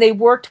 and they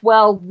worked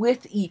well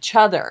with each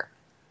other.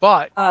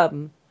 But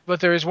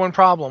there is one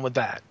problem with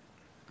that.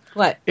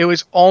 What? It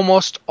was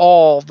almost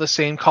all the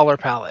same color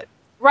palette.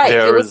 Right,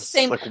 it was the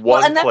same. Like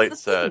one plate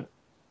set.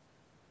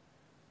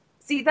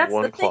 See, that's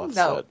the thing,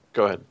 though. Set.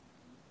 Go ahead.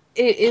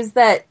 Is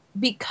that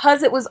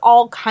because it was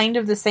all kind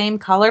of the same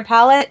color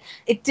palette,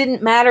 it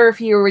didn't matter if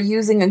you were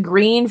using a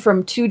green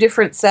from two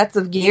different sets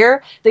of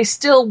gear, they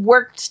still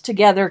worked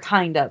together,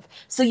 kind of.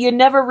 So you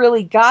never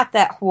really got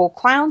that whole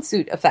clown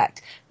suit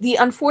effect. The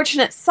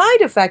unfortunate side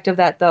effect of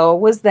that, though,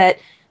 was that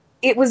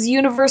it was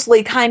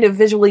universally kind of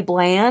visually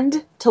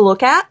bland to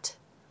look at.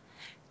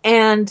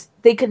 And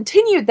they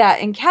continued that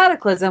in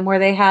Cataclysm, where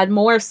they had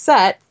more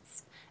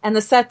sets, and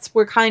the sets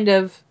were kind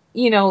of,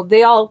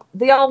 they all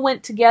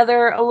went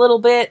together a little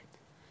bit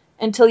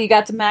until you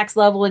got to max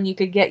level, and you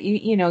could get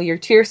your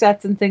tier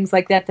sets and things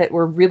like that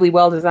were really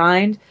well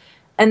designed.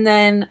 And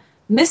then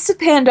Mists of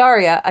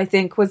Pandaria, I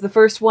think, was the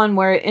first one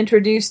where it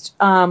introduced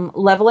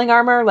leveling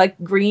armor,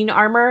 like green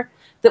armor,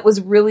 that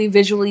was really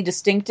visually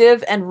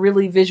distinctive and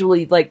really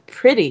visually, like,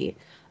 pretty.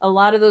 A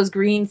lot of those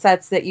green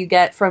sets that you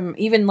get from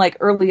even, like,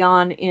 early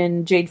on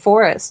in Jade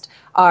Forest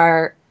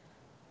are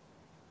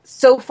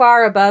so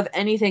far above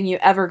anything you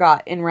ever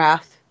got in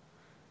Wrath.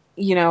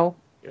 You know,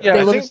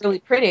 they look really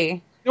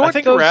pretty. I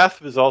think Wrath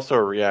was also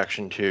a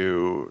reaction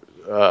to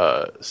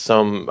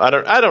some I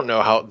don't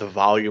know how the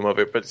volume of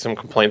it, but some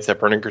complaints that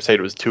Burning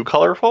Crusade was too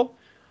colorful.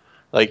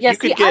 Like I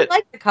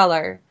like the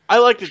color. I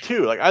liked it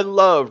too. Like I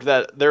loved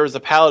that there was a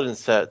Paladin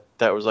set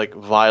that was like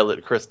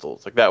violet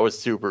crystals. Like that was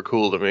super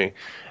cool to me.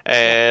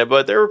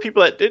 But there were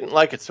people that didn't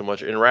like it so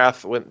much. In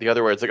Wrath went the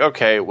other way. It's like,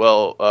 okay,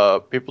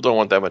 well, people don't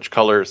want that much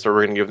color, so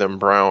we're gonna give them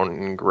brown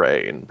and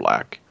gray and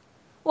black.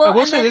 Well, I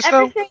will say this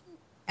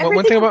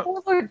everything about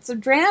Warlords of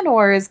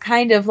Draenor is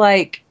kind of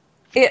like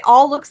it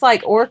all looks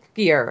like orc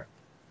gear.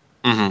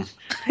 Mm-hmm.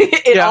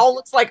 It all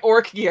looks like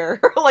orc gear.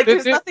 Like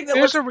there's nothing that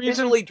looks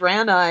visually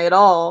Draenei at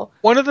all.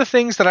 One of the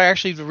things that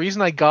the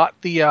reason I got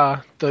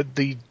the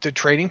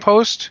trading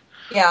post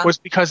was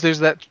because there's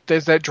that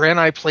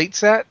Draenei plate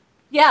set.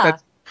 Yeah.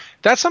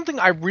 That's something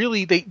I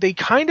really they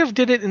kind of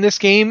did it in this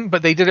game,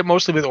 but they did it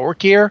mostly with orc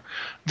gear.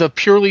 The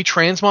purely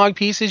transmog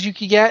pieces you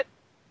could get,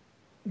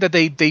 that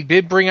they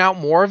did bring out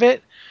more of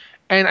it,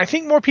 and I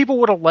think more people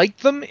would have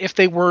liked them if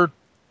they were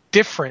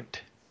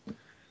different.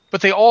 But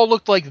they all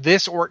looked like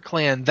this orc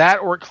clan, that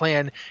orc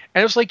clan,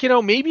 and it was like,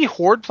 maybe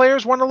Horde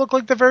players want to look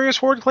like the various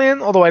Horde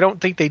clan, although I don't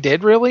think they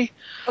did really.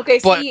 Okay,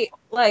 see,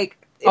 like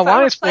if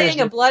I was playing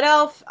a Blood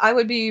Elf, I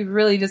would be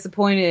really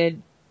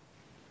disappointed.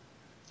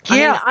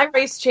 Yeah. I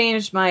race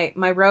changed my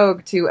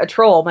rogue to a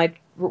troll. My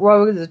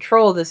rogue is a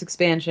troll this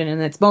expansion,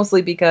 and it's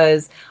mostly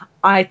because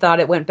I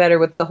thought it went better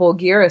with the whole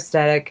gear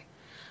aesthetic.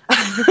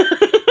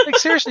 Like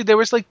seriously, there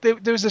was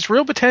this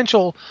real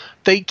potential.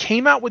 They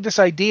came out with this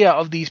idea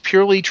of these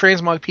purely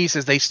transmog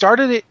pieces. They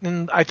started it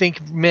in, I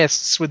think,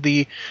 Mists with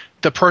the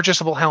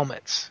purchasable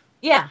helmets.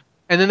 Yeah.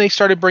 And then they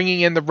started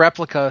bringing in the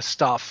replica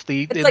stuff.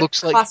 It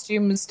looks like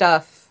costume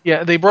stuff.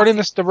 Yeah, they brought in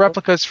the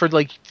replicas for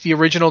like the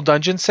original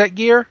dungeon set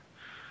gear,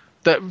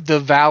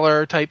 the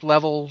Valor type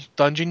level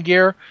dungeon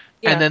gear.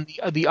 Yeah. And then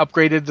the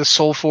upgraded the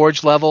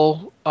Soulforge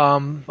level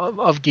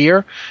of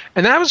gear,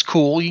 and that was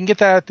cool. You can get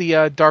that at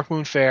the Dark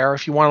Moon Fair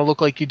if you want to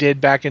look like you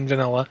did back in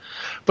Vanilla.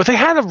 But they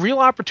had a real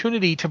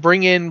opportunity to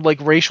bring in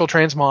like racial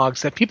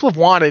transmogs that people have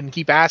wanted and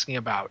keep asking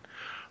about.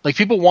 Like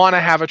people want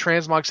to have a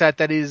transmog set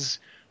that is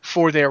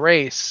for their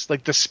race,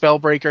 like the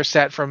Spellbreaker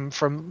set from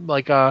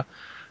like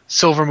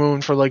Silver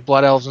Moon for like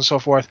Blood Elves and so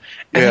forth.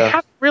 And they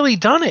haven't really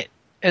done it.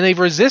 And they've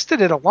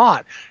resisted it a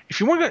lot. If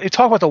you want to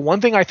talk about the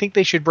one thing I think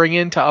they should bring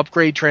in to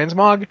upgrade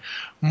transmog,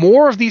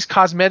 more of these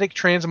cosmetic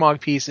transmog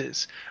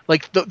pieces.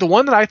 Like the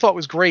one that I thought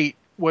was great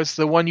was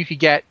the one you could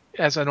get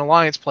as an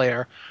Alliance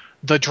player,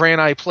 the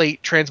Draenei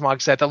plate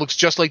transmog set that looks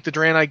just like the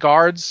Draenei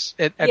guards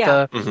at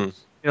the. Mm-hmm.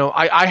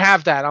 I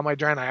have that on my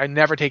Draenei. I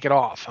never take it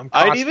off.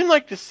 I'd even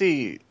like to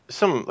see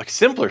some like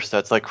simpler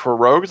sets, like for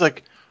rogues,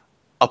 like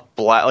a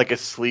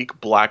sleek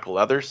black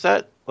leather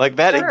set. Like,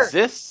 that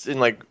exists in,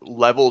 like,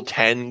 level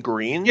 10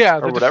 green or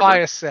whatever. The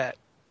Defias set.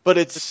 But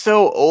it's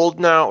so old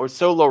now, or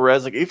so low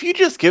res. Like, if you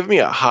just give me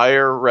a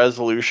higher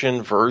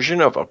resolution version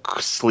of a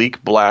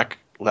sleek black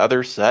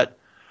leather set,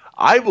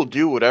 I will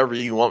do whatever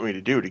you want me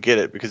to do to get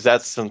it, because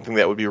that's something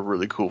that would be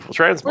really cool for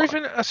transmog. Or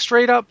even a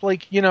straight up,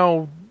 like,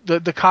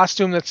 the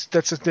costume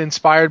that's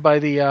inspired by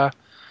there's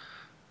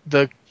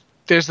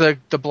the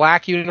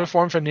black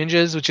uniform for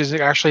ninjas, which is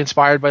actually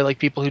inspired by, like,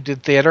 people who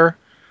did theater.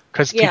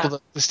 Because the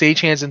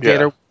stagehands in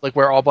theater like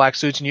wear all black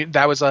suits, and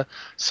that was a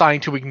sign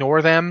to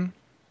ignore them.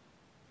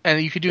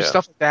 And you could do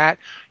stuff like that.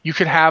 You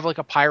could have like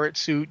a pirate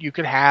suit. You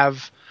could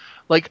have,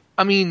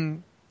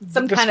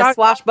 some kind of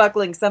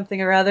swashbuckling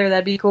something or other.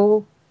 That'd be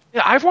cool.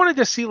 Yeah, I've wanted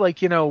to see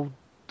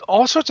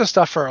all sorts of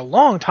stuff for a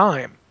long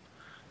time,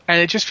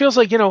 and it just feels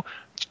like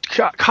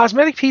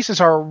cosmetic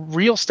pieces are a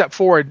real step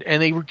forward,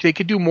 and they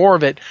could do more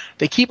of it.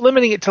 They keep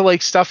limiting it to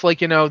like stuff like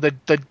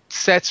the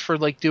sets for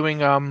like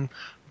doing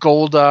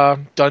gold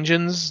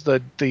dungeons,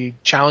 the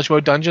challenge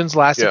mode dungeons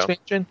last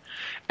expansion,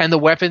 and the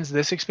weapons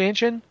this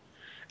expansion.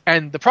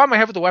 And the problem I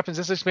have with the weapons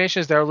this expansion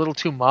is they're a little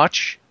too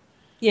much.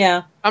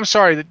 Yeah. I'm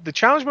sorry, the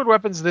challenge mode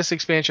weapons this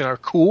expansion are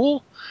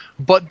cool,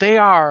 but they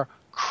are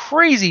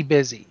crazy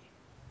busy.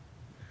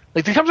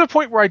 Like, there comes a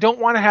point where I don't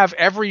want to have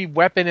every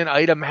weapon and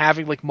item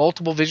having like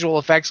multiple visual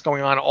effects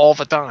going on all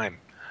the time.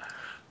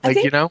 I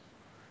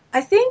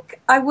think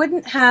I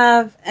wouldn't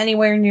have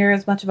anywhere near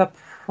as much of a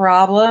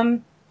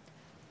problem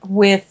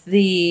with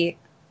the...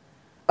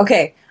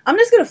 Okay, I'm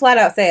just going to flat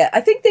out say it. I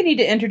think they need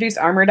to introduce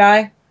armor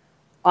die,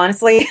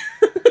 honestly.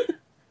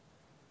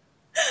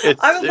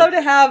 I would love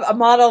to have a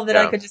model that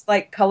I could just,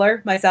 like,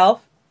 color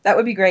myself. That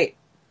would be great.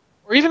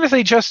 Or even if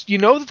they just...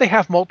 that they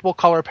have multiple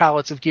color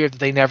palettes of gear that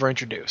they never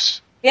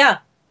introduce. Yeah.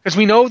 Because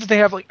we know that they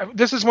have, like...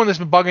 This is one that's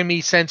been bugging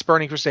me since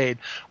Burning Crusade,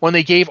 when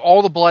they gave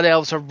all the Blood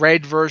Elves a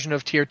red version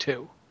of Tier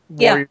 2.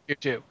 Warrior Tier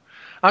 2.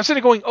 I'm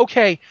sitting there going,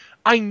 okay,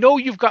 I know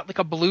you've got like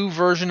a blue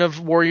version of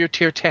Warrior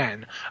Tier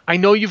 10. I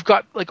know you've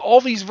got like all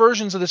these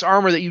versions of this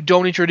armor that you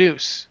don't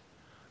introduce.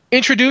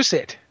 Introduce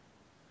it.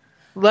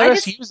 Let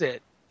us use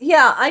it.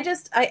 Yeah,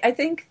 I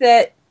think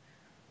that,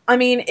 I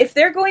mean, if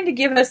they're going to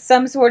give us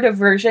some sort of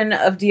version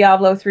of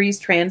Diablo 3's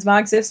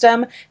transmog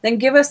system, then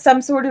give us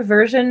some sort of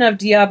version of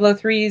Diablo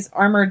 3's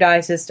armor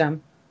die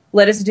system.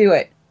 Let us do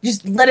it.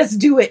 Just let us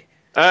do it.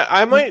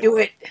 I might do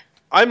it.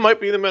 I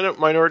might be the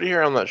minority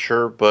here. I'm not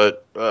sure,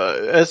 but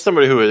as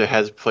somebody who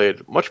has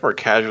played much more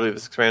casually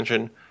this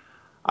expansion,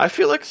 I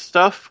feel like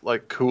stuff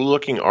like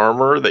cool-looking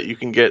armor that you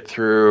can get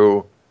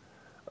through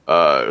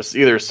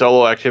either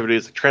solo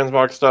activities like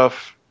transmog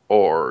stuff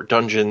or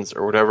dungeons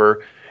or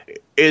whatever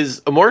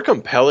is a more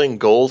compelling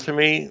goal to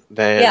me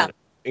than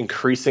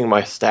increasing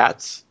my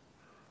stats.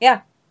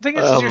 Yeah. The thing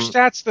is your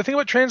stats. The thing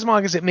about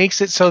transmog is it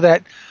makes it so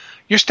that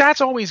your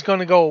stats always going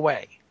to go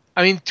away.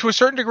 I mean, to a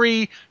certain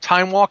degree,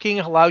 time walking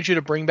allows you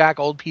to bring back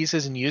old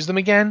pieces and use them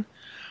again.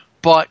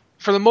 But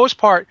for the most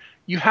part,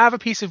 you have a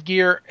piece of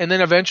gear, and then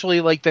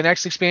eventually, like, the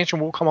next expansion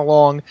will come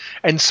along,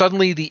 and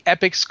suddenly the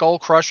epic Skull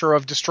Crusher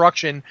of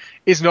Destruction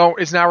is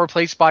now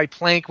replaced by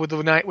Plank with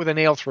a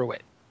nail through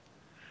it.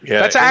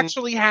 Yeah, that's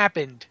actually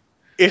happened.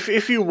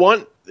 If you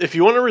want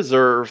to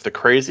reserve the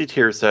crazy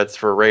tier sets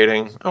for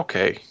rating,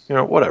 okay,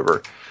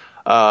 whatever.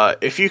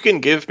 If you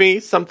can give me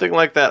something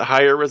like that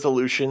higher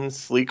resolution,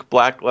 sleek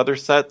black leather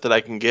set that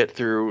I can get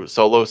through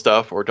solo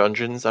stuff or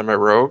dungeons on my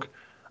rogue,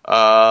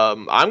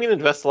 I'm going to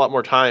invest a lot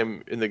more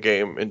time in the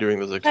game and doing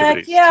those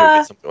activities to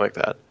get something like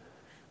that.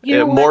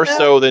 More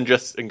so than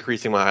just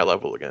increasing my high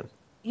level again.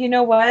 You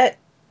know what?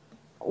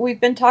 We've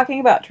been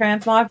talking about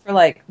transmog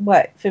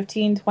for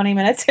 15, 20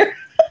 minutes here.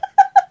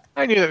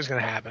 I knew that was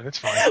going to happen. It's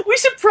fine. We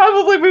should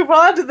probably move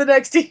on to the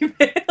next email.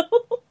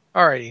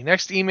 Alrighty,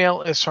 next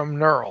email is from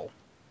Neural.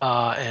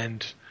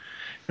 And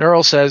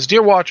Neural says,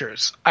 Dear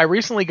Watchers, I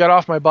recently got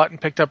off my butt and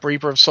picked up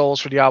Reaper of Souls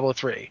for Diablo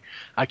 3.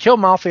 I killed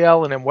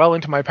Malthael and am well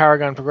into my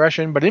Paragon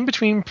progression, but in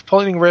between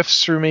pulling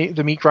rifts through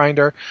the meat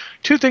grinder,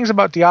 two things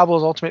about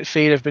Diablo's ultimate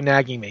fate have been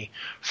nagging me.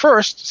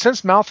 First,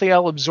 since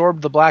Malthael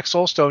absorbed the Black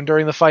Soulstone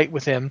during the fight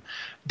with him,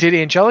 did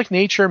his angelic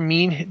nature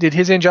mean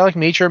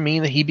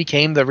that he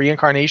became the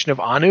reincarnation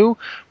of Anu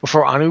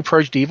before Anu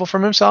purged evil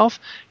from himself?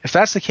 If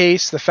that's the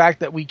case, the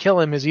fact that we kill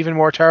him has even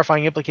more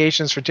terrifying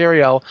implications for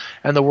Tyrael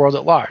and the world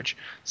at large.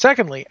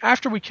 Secondly,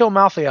 after we kill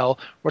Malthael,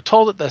 we're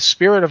told that the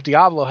spirit of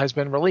Diablo has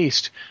been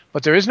released,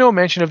 but there is no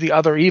mention of the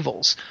other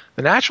evils.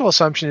 The natural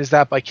assumption is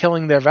that by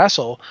killing their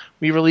vessel,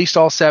 we released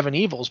all 7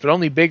 evils, but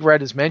only Big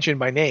Red is mentioned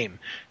by name.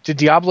 Did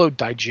Diablo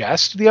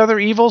digest the other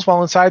evils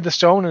while inside the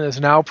stone and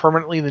is now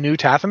permanently the new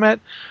Tathamet?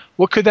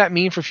 What could that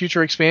mean for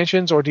future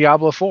expansions or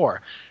Diablo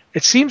 4?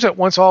 It seems that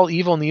once all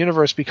evil in the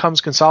universe becomes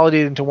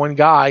consolidated into one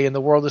guy and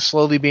the world is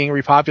slowly being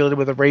repopulated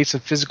with a race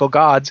of physical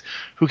gods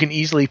who can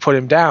easily put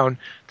him down,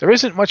 there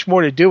isn't much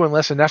more to do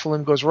unless a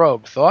Nephilim goes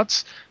rogue.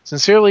 Thoughts?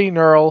 Sincerely,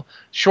 Neural,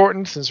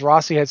 shortened since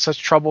Rossi had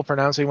such trouble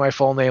pronouncing my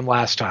full name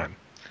last time.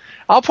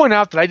 I'll point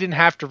out that I didn't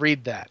have to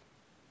read that.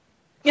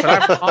 But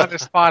I'm an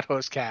honest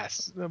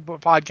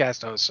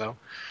podcast host, so...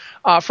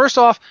 first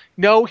off,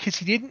 no, because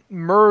he didn't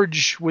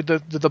merge with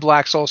the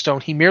Black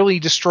Soulstone. He merely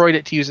destroyed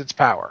it to use its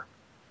power.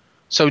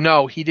 So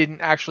no, he didn't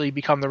actually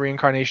become the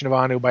reincarnation of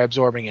Anu by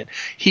absorbing it.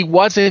 He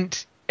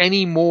wasn't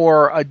any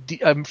more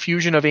a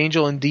fusion of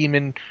angel and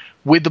demon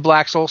with the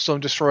Black Soulstone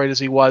destroyed as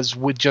he was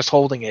with just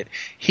holding it.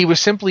 He was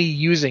simply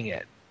using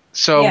it.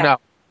 So no,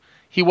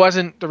 he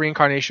wasn't the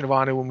reincarnation of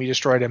Anu when we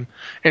destroyed him.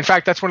 In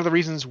fact, that's one of the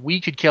reasons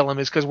we could kill him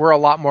is because we're a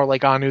lot more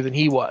like Anu than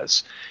he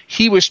was.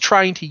 He was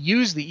trying to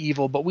use the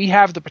evil, but we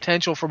have the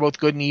potential for both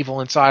good and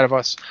evil inside of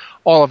us.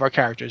 All of our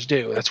characters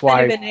do. That's why.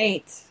 Kind of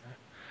innate.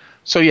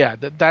 So yeah,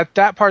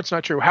 that part's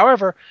not true.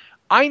 However,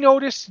 I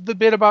noticed the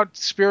bit about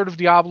Spirit of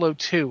Diablo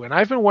 2, and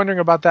I've been wondering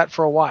about that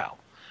for a while.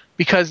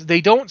 Because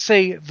they don't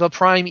say the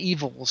prime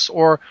evils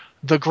or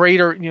the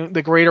greater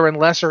and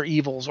lesser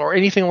evils or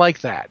anything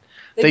like that.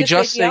 They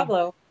just say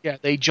Diablo.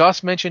 They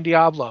just mention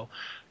Diablo.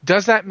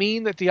 Does that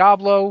mean that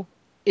Diablo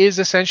is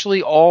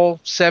essentially all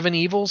 7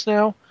 evils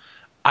now?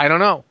 I don't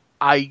know.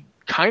 I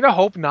kind of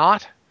hope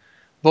not.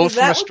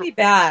 That would be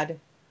bad. It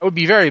would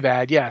be very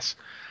bad, yes.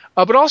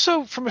 But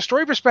also, from a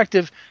story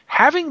perspective,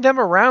 having them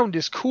around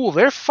is cool.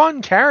 They're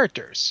fun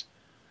characters.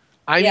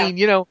 I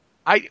mean,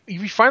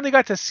 we finally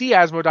got to see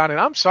Asmodon, and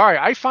I'm sorry,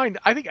 I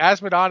think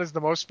Asmodon is the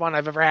most fun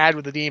I've ever had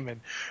with a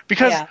demon.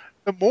 Because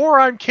the more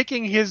I'm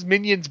kicking his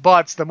minions'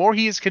 butts, the more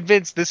he is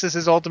convinced this is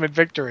his ultimate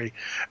victory.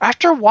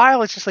 After a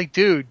while, it's just like,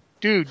 dude,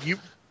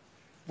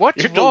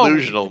 what's You're wrong?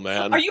 delusional,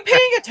 man. Are you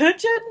paying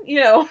attention?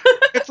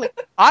 It's like,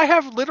 I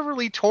have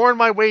literally torn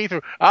my way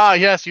through. Ah,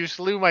 yes, you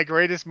slew my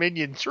greatest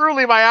minion.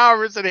 Truly my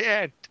hour is at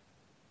hand.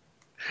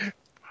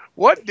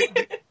 What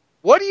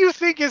do you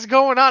think is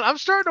going on? I'm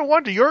starting to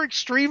wonder. Your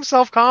extreme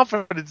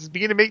self-confidence is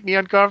beginning to make me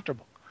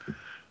uncomfortable.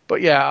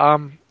 But yeah,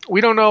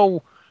 we don't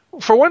know.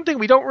 For one thing,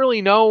 we don't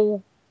really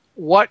know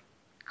what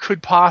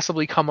could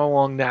possibly come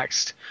along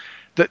next.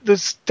 The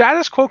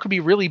status quo could be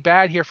really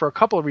bad here for a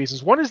couple of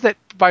reasons. One is that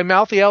by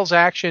Malthael's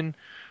action,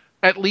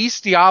 at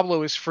least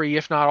Diablo is free,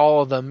 if not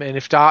all of them. And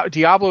if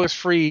Diablo is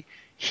free,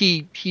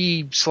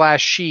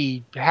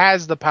 he/she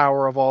has the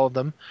power of all of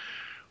them.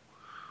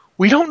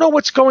 We don't know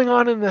what's going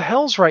on in the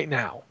Hells right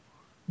now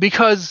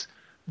because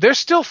they're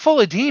still full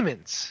of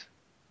demons.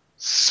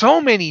 So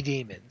many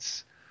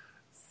demons.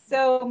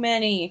 So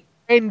many.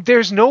 And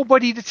there's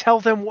nobody to tell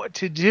them what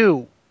to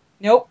do.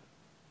 Nope.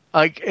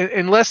 Like,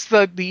 unless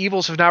the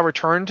evils have now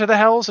returned to the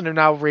Hells and are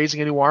now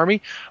raising a new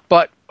army.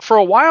 But for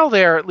a while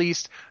there, at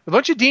least, a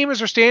bunch of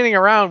demons are standing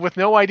around with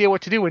no idea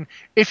what to do. And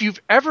if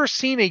you've ever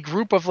seen a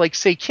group of, like,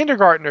 say,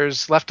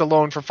 kindergartners left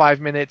alone for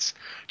 5 minutes,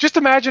 just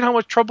imagine how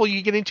much trouble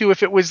you get into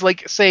if it was,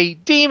 like, say,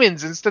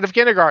 demons instead of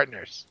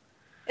kindergartners.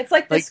 It's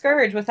like the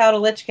Scourge without a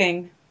Lich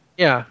King.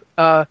 Yeah.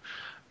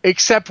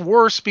 Except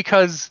worse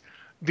because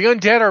the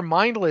undead are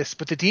mindless,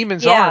 but the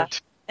demons aren't.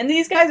 And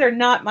these guys are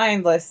not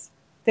mindless.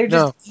 They're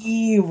just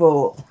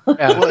evil.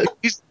 Yeah. Well,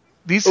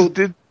 these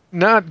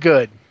not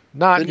good.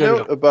 Not the good.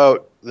 Note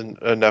about the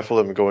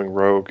Nephilim going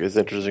rogue is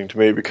interesting to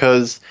me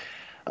because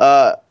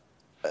I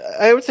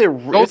would say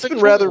it's been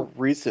rather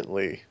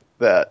recently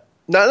that,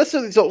 not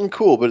necessarily Zoltan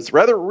cool, but it's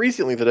rather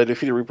recently that I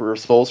defeated Reaper of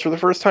Souls for the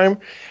first time.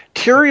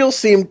 Tyrael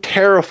seemed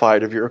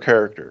terrified of your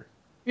character.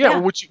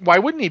 Yeah. Why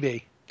wouldn't he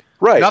be?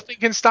 Right. Nothing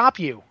can stop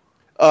you.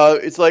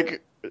 It's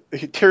like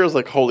Tyrion's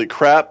like, holy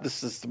crap,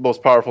 this is the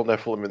most powerful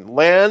Nephilim in the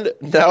land.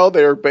 Now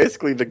they're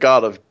basically the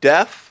god of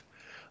death.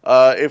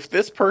 If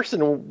this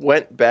person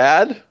went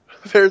bad,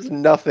 there's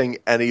nothing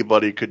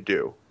anybody could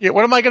do. Yeah,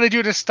 what am I going to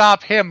do to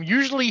stop him?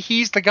 Usually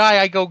he's the guy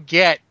I go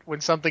get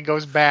when something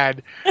goes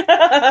bad. What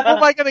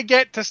am I going to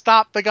get to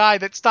stop the guy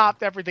that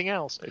stopped everything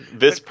else?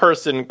 This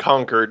person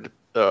conquered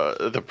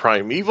the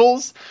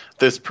primevals.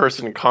 This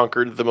person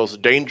conquered the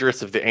most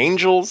dangerous of the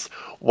angels.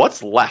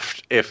 What's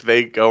left if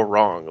they go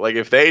wrong? Like,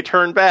 if they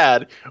turn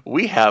bad,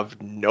 we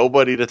have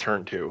nobody to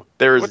turn to.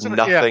 There is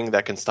nothing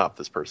that can stop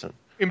this person.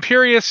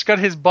 Imperius got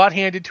his butt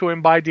handed to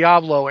him by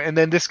Diablo, and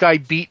then this guy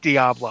beat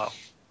Diablo.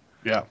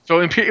 Yeah. So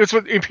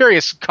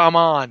Imperius, come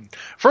on.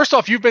 First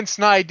off, you've been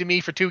snide to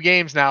me for 2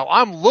 games now.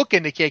 I'm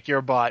looking to kick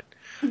your butt.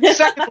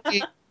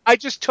 Secondly, I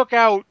just took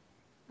out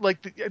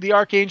like the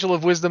Archangel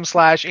of Wisdom /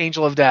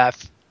 Angel of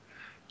Death,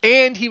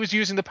 and he was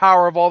using the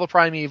power of all the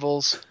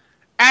primevals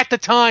at the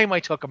time I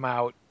took him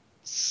out.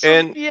 So,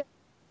 and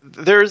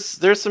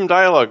there's some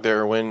dialogue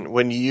there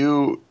when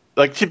you,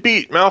 like, to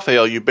beat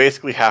Malthael, you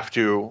basically have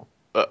to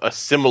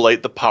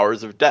assimilate the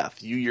powers of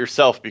death. You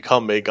yourself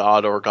become a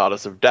god or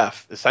goddess of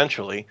death,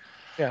 essentially.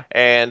 Yeah.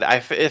 And I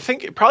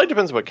think it probably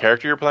depends on what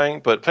character you're playing,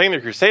 but playing the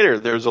Crusader,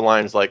 there's the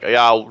lines like,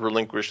 yeah, I'll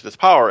relinquish this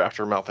power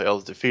after Malthael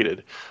is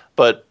defeated.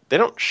 But they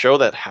don't show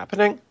that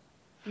happening.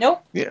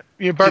 Nope. Yeah.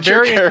 Did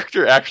your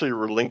character actually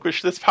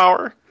relinquish this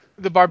power?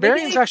 The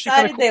barbarians actually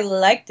decided they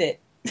liked it.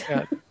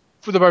 Yeah.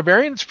 For the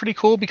barbarian, it's pretty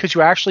cool because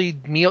you actually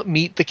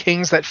meet the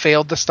kings that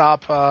failed to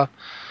stop Baal.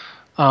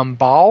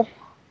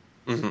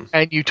 Mm-hmm.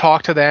 And you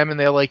talk to them, and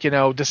they're like,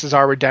 this is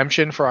our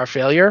redemption for our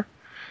failure.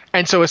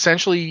 And so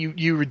essentially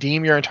you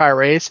redeem your entire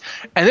race.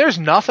 And there's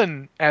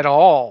nothing at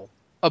all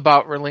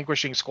about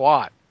relinquishing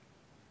squat.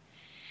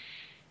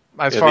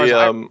 As far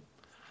as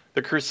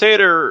the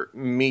Crusader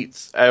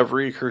meets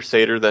every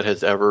Crusader that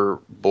has ever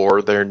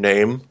bore their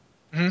name.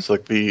 Mm-hmm. It's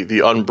like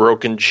the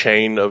unbroken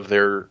chain of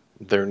their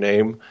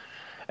name.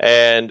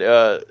 And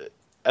at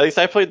least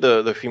I played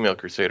the female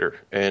Crusader,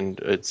 and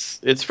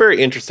it's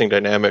very interesting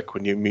dynamic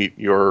when you meet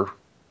your,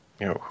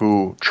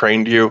 who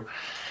trained you.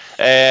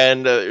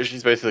 And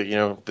she's basically,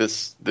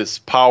 this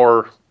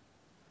power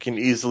can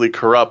easily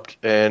corrupt,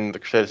 and the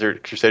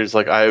Crusader's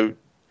like, I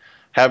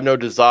have no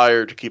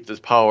desire to keep this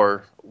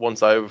power.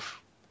 Once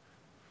I've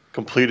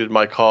completed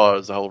my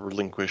cause, I'll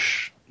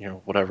relinquish,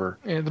 whatever.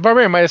 Yeah, the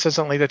barbarian might have said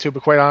something like that too,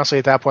 but quite honestly,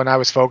 at that point, I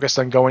was focused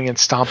on going and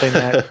stomping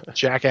that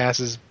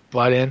jackass's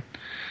butt in.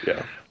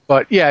 Yeah.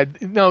 But yeah,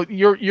 no,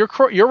 you're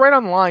right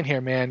on the line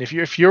here, man.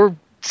 If you're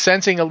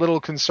sensing a little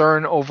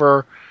concern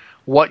over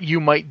what you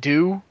might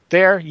do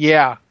there,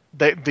 yeah,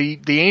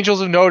 the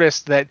angels have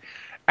noticed that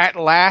at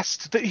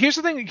last. Here's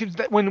the thing: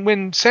 that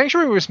when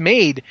Sanctuary was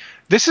made,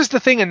 this is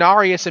the thing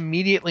Inarius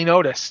immediately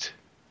noticed.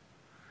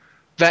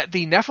 That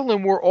the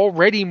Nephilim were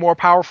already more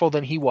powerful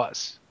than he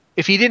was.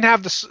 If he didn't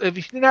have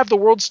the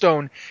World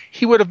Stone,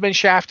 he would have been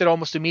shafted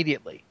almost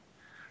immediately.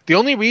 The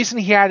only reason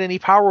he had any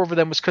power over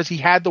them was because he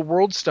had the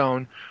World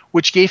Stone,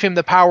 which gave him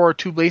the power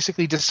to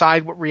basically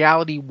decide what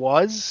reality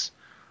was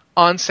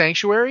on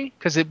Sanctuary,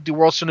 because the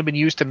World Stone had been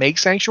used to make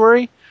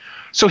Sanctuary.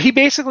 So he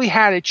basically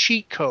had a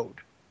cheat code.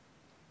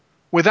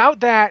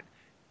 Without that,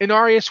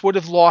 Inarius would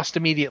have lost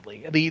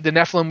immediately. The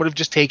Nephilim would have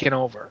just taken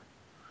over.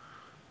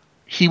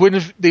 He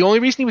wouldn't have. The only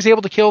reason he was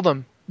able to kill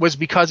them was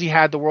because he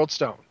had the World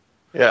Stone.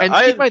 Yeah, and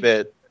I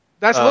admit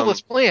that's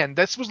Lilith's plan.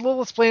 This was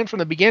Lilith's plan from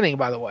the beginning,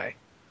 by the way.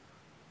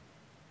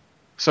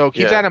 So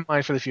keep that in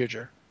mind for the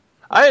future.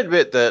 I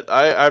admit that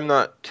I'm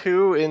not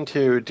too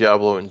into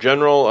Diablo in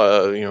general.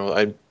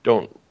 I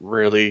don't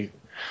really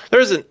There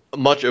isn't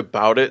much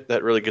about it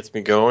that really gets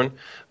me going,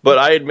 but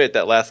I admit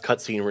that last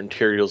cutscene where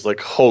Interior's like,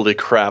 holy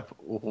crap,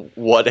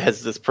 what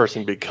has this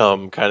person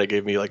become, kind of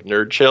gave me like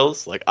nerd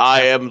chills. Like,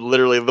 I am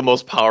literally the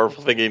most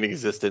powerful thing in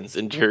existence.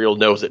 Interior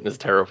knows it and is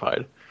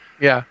terrified.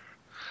 Yeah.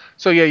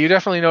 So yeah, you're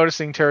definitely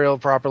noticing Teriel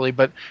properly,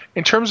 but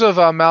in terms of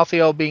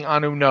Malthael being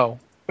Anu, no.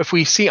 If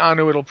we see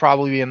Anu, it'll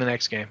probably be in the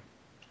next game.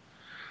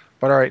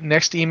 But alright,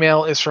 next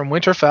email is from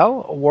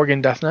Winterfell, a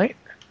Worgen Death Knight.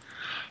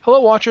 Hello,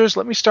 Watchers.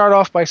 Let me start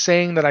off by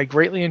saying that I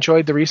greatly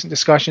enjoyed the recent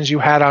discussions you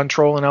had on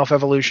Troll and Elf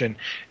evolution,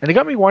 and it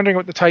got me wondering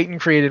what the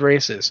Titan-created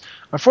race is.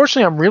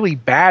 Unfortunately, I'm really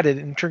bad at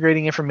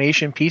integrating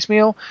information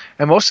piecemeal,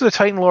 and most of the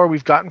Titan lore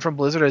we've gotten from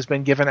Blizzard has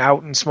been given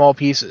out in small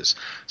pieces.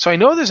 So I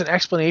know there's an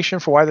explanation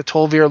for why the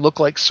Tol'vir look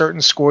like certain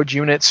Scourge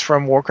units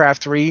from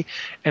Warcraft 3,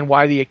 and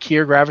why the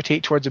Akir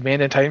gravitate towards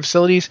abandoned Titan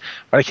facilities,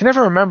 but I can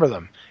never remember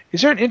them.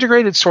 Is there an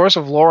integrated source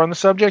of lore on the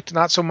subject,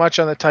 not so much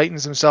on the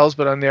Titans themselves,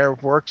 but on their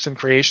works and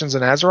creations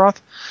in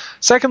Azeroth?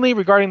 Secondly,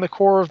 regarding the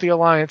core of the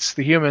Alliance,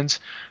 the humans,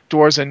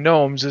 dwarves, and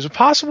gnomes, is it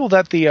possible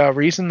that the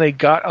reason they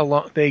get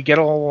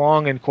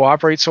along and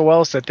cooperate so well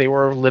is that they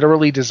were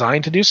literally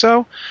designed to do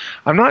so?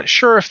 I'm not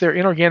sure if their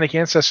inorganic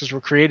ancestors were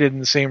created in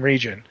the same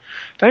region.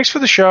 Thanks for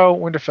the show,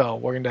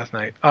 Winterfell, Worgen Death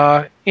Knight.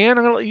 Anne, I'm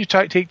going to let you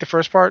take the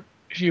first part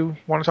if you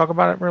want to talk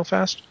about it real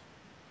fast.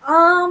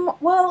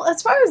 Well,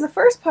 as far as the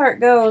first part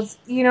goes,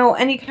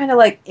 any kind of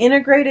like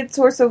integrated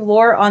source of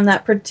lore on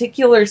that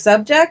particular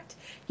subject,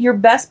 your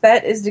best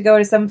bet is to go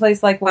to some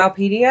place like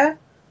Wowpedia,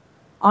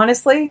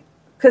 honestly,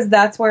 because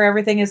that's where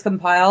everything is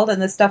compiled,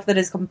 and the stuff that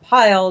is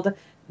compiled,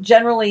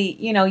 generally,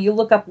 you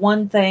look up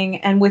one thing,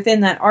 and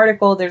within that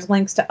article, there's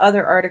links to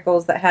other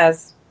articles that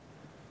has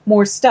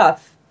more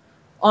stuff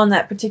on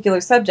that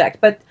particular subject.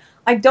 But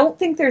I don't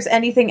think there's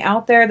anything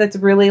out there that's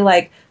really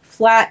like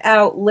flat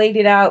out, laid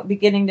it out,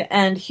 beginning to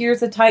end. Here's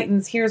the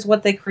Titans, here's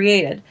what they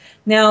created.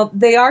 Now,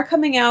 they are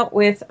coming out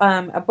with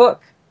a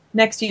book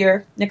next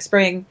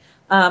spring,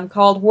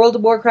 called World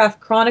of Warcraft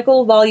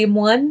Chronicle, Volume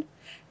 1.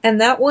 And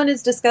that one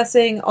is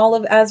discussing all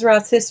of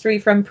Azeroth's history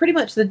from pretty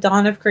much the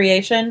dawn of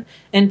creation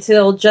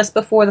until just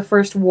before the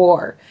First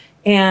War.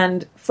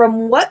 And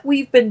from what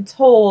we've been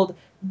told,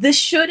 this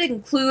should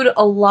include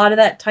a lot of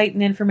that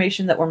Titan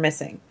information that we're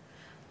missing.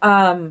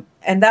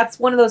 And that's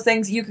one of those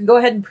things, you can go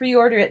ahead and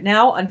pre-order it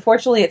now.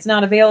 Unfortunately, it's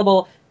not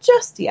available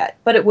just yet,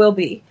 but it will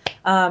be.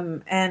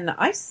 And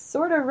I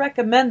sort of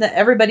recommend that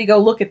everybody go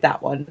look at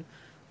that one.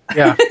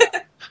 Yeah.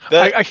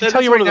 I can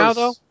tell you right now,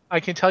 though, I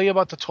can tell you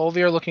about the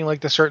Tol'vir looking like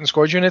the certain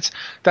Scourge units.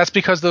 That's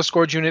because those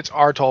Scourge units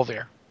are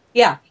Tol'vir.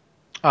 Yeah.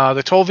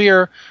 The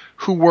Tol'vir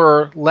who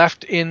were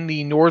left in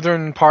the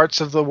northern parts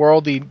of the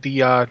world,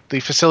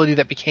 the facility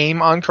that became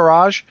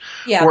Ahn'Qiraj,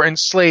 were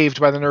enslaved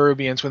by the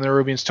Nerubians when the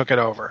Nerubians took it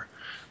over.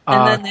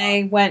 And then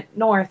they went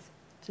north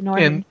to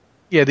Northern. And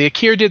yeah, the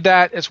Akir did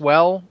that as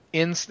well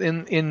in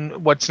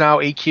what's now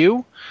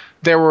AQ.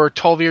 There were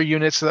Tol'vir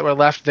units that were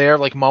left there,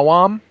 like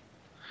Moam.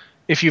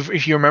 If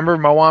you remember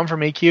Moam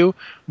from AQ,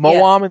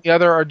 Moam and the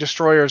other are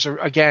destroyers.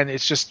 Again,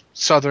 it's just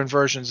southern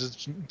versions.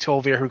 It's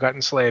Tol'vir who got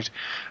enslaved.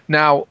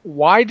 Now,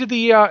 why did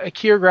the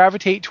Akir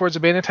gravitate towards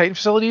abandoned Titan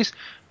facilities?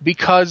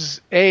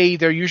 Because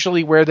they're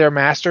usually where their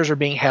masters are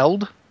being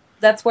held.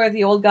 That's where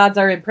the old gods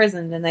are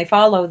imprisoned, and they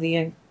follow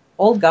the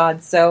old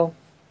gods. So,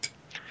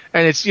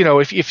 and it's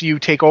if you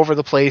take over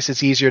the place,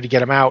 it's easier to get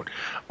them out.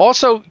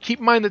 Also, keep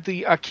in mind that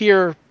the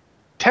Akir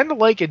tend to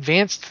like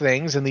advanced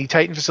things, and the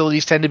Titan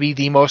facilities tend to be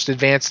the most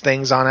advanced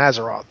things on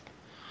Azeroth.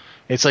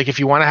 It's like if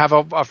you want to have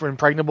a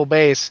impregnable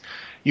base,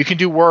 you can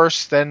do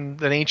worse than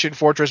an ancient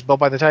fortress built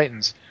by the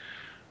Titans.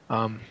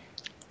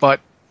 But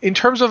in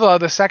terms of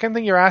the second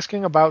thing you're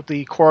asking about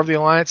the core of the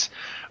Alliance,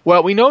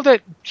 well, we know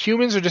that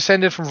humans are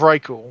descended from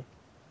Vrykul,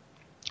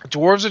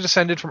 dwarves are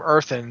descended from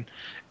Earthen,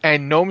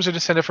 and gnomes are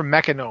descended from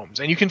Mecha Gnomes.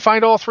 And you can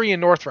find all three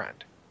in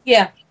Northrend.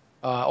 Yeah.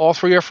 All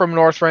three are from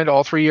Northrend.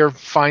 All three you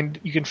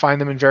can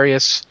find them in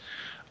various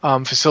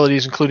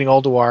facilities, including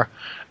Ulduar.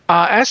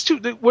 As to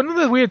one of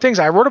the weird things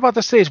I wrote about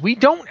this today is we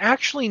don't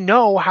actually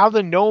know how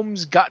the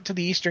gnomes got to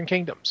the Eastern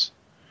Kingdoms.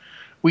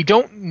 We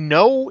don't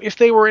know if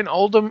they were in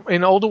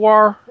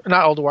Ulduar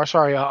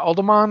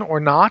or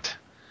not.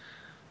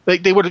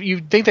 Like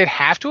you'd think they'd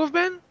have to have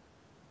been,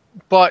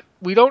 but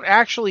we don't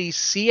actually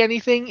see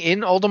anything in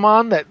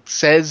Uldaman that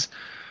says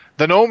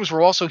the gnomes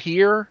were also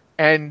here.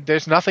 And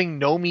there's nothing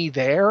gnomey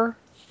there.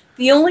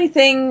 The only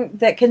thing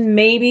that can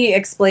maybe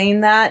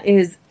explain that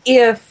is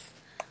if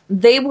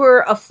they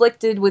were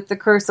afflicted with the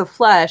Curse of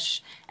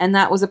Flesh, and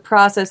that was a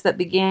process that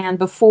began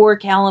before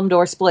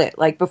Kalimdor split,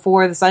 like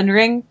before the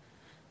Sundering,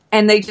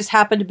 and they just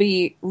happened to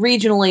be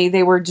regionally,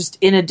 they were just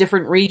in a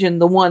different region,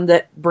 the one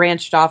that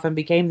branched off and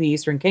became the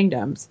Eastern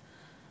Kingdoms.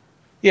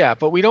 Yeah,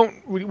 but we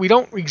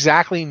don't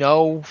exactly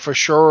know for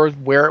sure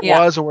where it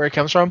was or where it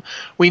comes from.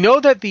 We know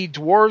that the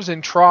dwarves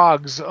and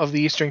trogs of the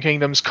Eastern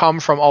Kingdoms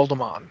come from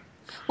Uldaman.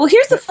 Well,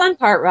 here's the fun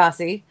part,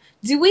 Rossi.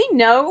 Do we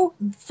know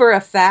for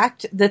a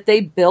fact that they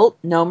built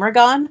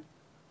Gnomeregan,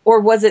 or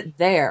was it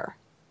there?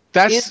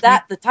 Is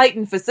that the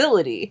Titan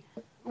facility?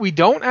 We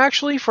don't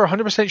actually, for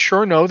 100%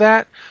 sure, know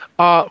that.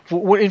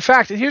 In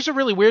fact, here's a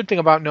really weird thing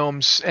about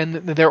gnomes and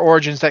their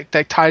origins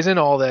that ties in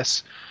all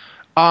this.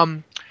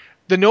 The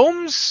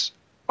gnomes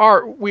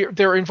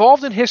they're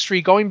involved in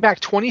history going back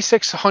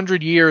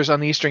 2,600 years on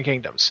the Eastern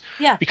Kingdoms.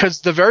 Yeah.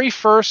 Because the very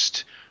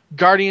first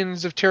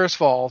Guardians of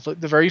Tirisfal,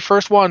 the very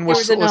first one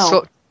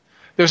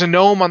there's a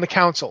gnome on the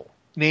council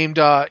named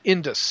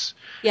Indus.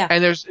 Yeah.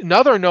 And there's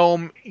another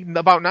gnome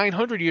about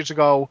 900 years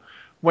ago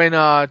when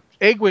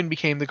Egwin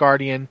became the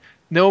Guardian,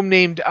 gnome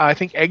named, I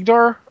think,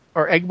 Egdar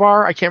or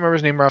Egbar. I can't remember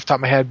his name right off the top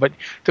of my head, but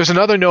there's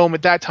another gnome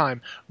at that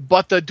time.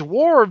 But the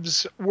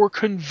dwarves were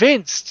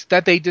convinced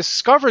that they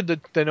discovered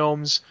the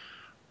gnomes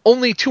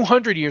only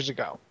 200 years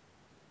ago.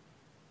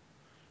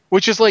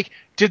 Which is like,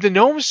 did the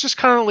gnomes just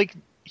kind of like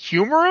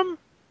humor him?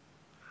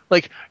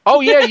 Like,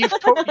 oh yeah,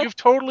 you've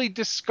totally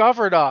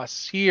discovered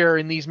us here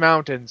in these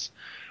mountains.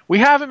 We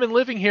haven't been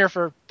living here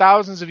for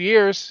thousands of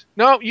years.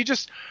 No, we've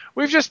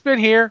just been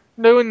here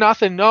doing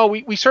nothing. No,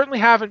 we certainly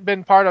haven't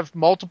been part of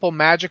multiple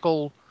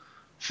magical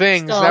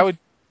things. Stuff.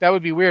 That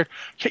would be weird.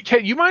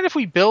 Can you mind if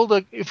we build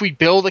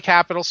a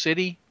capital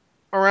city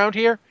around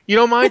here? You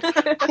don't mind?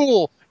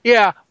 Cool.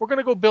 Yeah, we're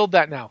gonna go build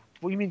that now.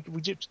 What do you mean?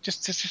 We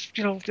just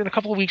in a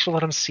couple of weeks we'll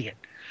let them see it.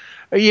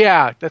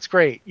 Yeah, that's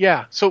great.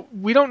 Yeah, so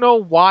we don't know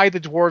why the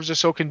dwarves are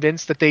so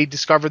convinced that they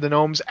discovered the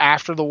gnomes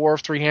after the War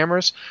of Three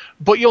Hammers,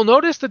 but you'll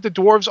notice that the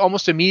dwarves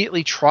almost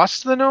immediately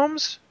trust the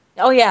gnomes.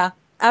 Oh yeah,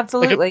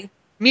 absolutely. Like,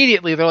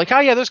 immediately, they're like, "Oh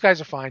yeah, those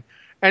guys are fine."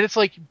 And it's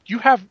like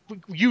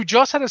you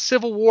just had a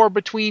civil war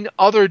between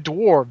other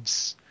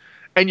dwarves,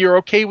 and you're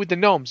okay with the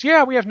gnomes.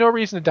 Yeah, we have no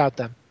reason to doubt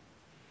them.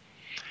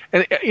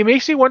 And it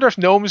makes me wonder if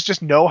gnomes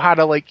just know how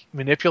to like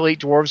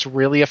manipulate dwarves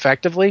really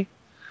effectively.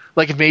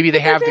 Like if maybe they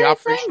have the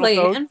operational friendly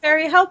code. and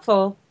very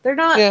helpful. They're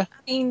not. Yeah.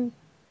 I mean,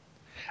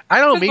 I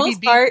don't know. for the Maybe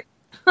most part.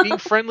 being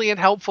friendly and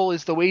helpful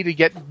is the way to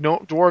get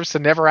dwarves to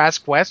never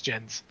ask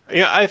questions.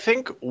 Yeah, I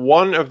think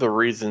one of the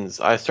reasons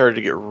I started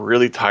to get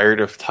really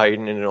tired of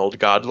Titan and Old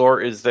God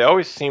lore is they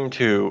always seem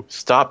to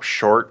stop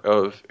short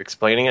of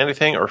explaining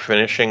anything or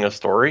finishing a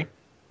story.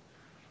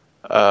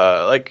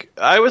 Like,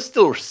 I was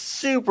still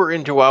super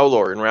into WoW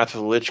lore in Wrath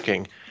of the Lich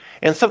King,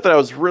 and stuff that I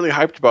was really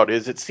hyped about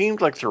is it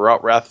seemed like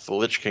throughout Wrath of the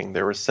Lich King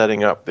they were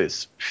setting up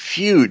this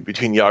feud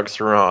between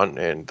Yogg-Saron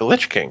and the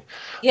Lich King.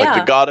 Yeah.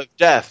 Like the God of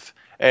Death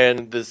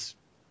and this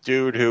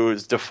dude who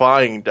is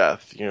defying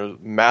death,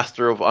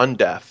 master of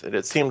undeath. And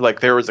it seemed like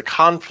there was a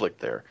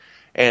conflict there.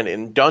 And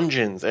in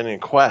dungeons and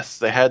in quests,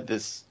 they had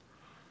this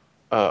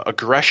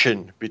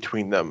aggression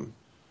between them.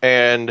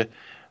 And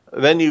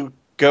then you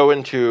go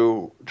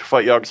to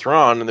fight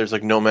Yogg-Saron, and there's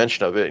like no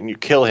mention of it, and you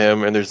kill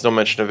him, and there's no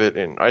mention of it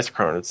in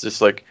Icecrown. It's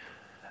just like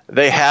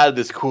they had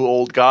this cool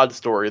old god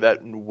story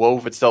that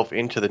wove itself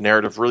into the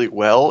narrative really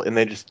well, and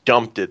they just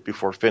dumped it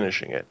before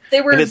finishing it. They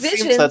were and it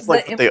visions seems that's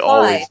like that what they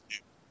always do.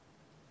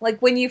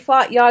 Like when you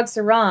fought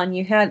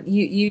Yogg-Saron,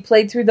 you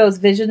played through those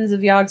visions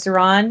of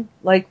Yogg-Saron,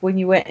 like when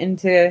you went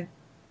into,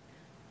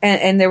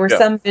 and there were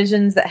some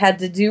visions that had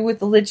to do with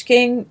the Lich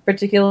King,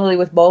 particularly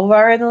with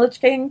Bolvar and the Lich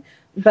King,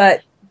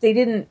 but they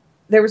didn't.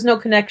 There was no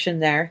connection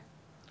there.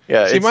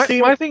 Yeah, See,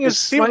 my thing it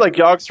seemed like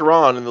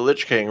Yogg-Saron and the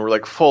Lich King were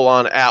like full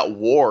on at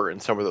war in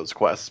some of those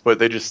quests, but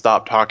they just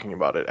stopped talking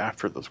about it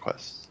after those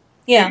quests.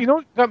 Yeah,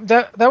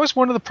 that was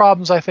one of the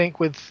problems I think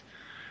with.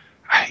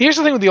 Here's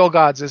the thing with the old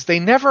gods is they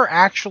never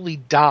actually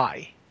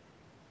die.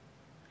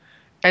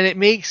 And it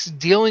makes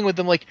dealing with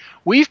them like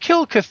we've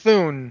killed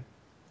Cthulhu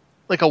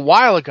like a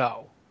while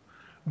ago,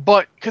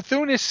 but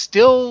Cthulhu is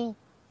still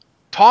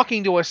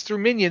talking to us through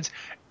minions.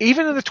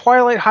 Even in the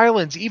Twilight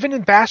Highlands, even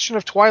in Bastion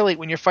of Twilight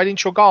when you're fighting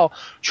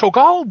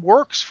Cho'Gall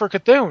works for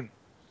Cthulhu.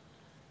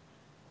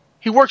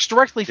 He works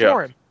directly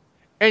for him.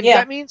 And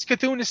that means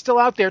Cthulhu is still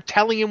out there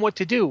telling him what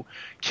to do.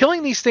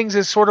 Killing these things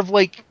is sort of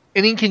like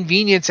an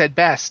inconvenience at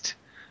best.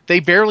 They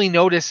barely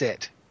notice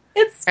it.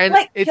 It's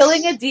like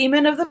killing a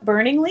demon of the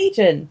Burning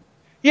Legion.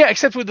 Yeah,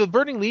 except with the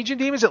Burning Legion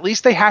demons, at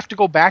least they have to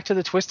go back to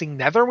the Twisting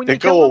Nether when they you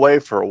kill them. They go away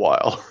for a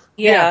while.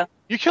 Yeah.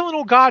 You kill an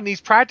old god and he's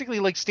practically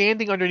like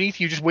standing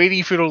underneath you just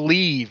waiting for you to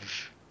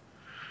leave.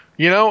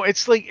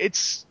 It's like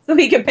so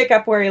he can pick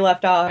up where he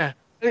left off. Yeah.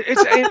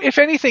 If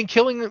anything,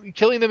 killing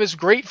them is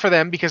great for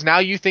them because now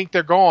you think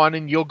they're gone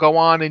and you'll go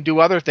on and do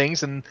other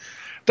things. And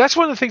that's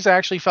one of the things I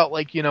actually felt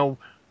like,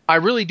 I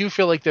really do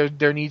feel like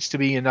there needs to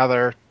be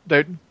a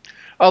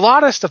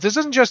lot of stuff. This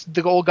isn't just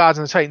the old gods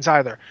and the Titans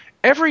either.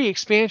 Every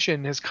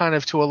expansion has kind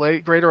of, to a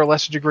greater or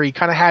lesser degree,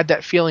 kind of had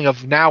that feeling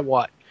of now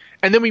what?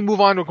 And then we move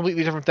on to a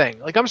completely different thing.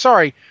 Like, I'm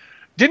sorry,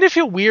 didn't it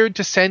feel weird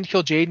to send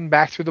Kil'jaeden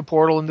back through the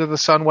portal into the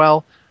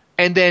Sunwell,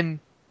 and then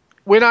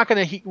we're not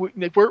going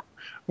to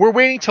we're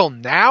waiting till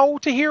now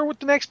to hear what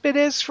the next bit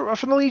is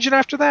from the Legion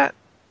after that?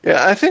 Yeah,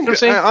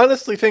 I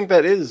honestly think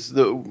that is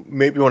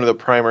maybe one of the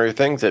primary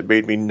things that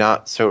made me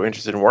not so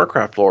interested in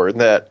Warcraft lore. In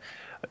that,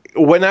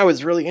 when I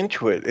was really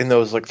into it in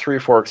those like 3 or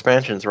 4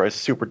 expansions where I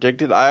super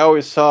digged it, I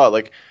always saw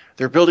like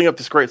they're building up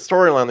this great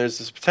storyline. There's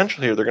this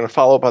potential here. They're going to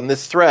follow up on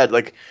this thread.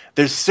 Like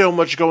there's so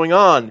much going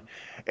on,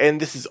 and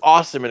this is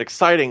awesome and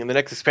exciting, and the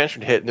next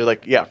expansion hit, and they're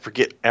like, yeah,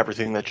 forget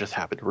everything that just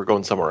happened. We're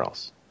going somewhere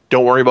else.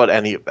 Don't worry about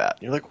any of that.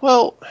 And you're like,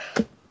 well,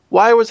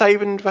 why was I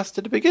even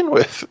invested to begin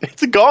with?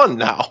 It's gone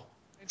now.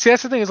 See,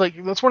 that's the thing, is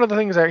like, that's one of the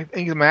things I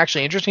think is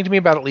actually interesting to me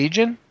about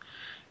Legion,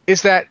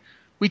 is that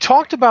we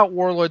talked about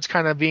Warlords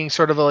kind of being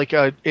sort of like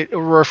a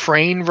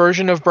refrain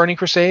version of Burning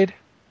Crusade,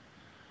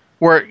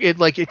 where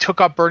it took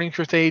up Burning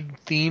Crusade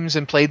themes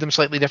and played them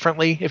slightly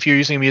differently, if you're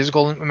using a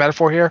musical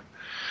metaphor here.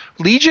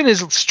 Legion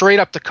is straight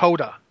up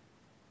Dakota.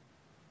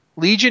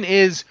 Legion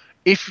is,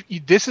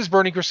 this is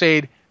Burning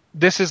Crusade,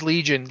 this is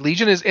Legion.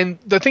 Legion is, and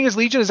the thing is,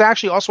 Legion is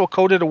actually also a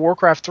coda to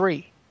Warcraft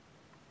 3.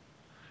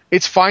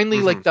 It's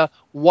finally like the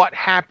what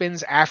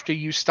happens after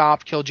you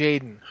stop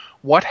Kil'jaeden.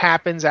 What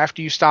happens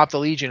after you stop the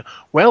Legion?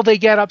 Well, they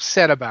get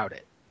upset about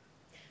it.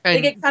 And,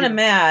 they get kind of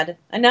mad.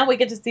 And now we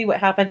get to see what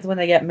happens when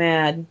they get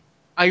mad.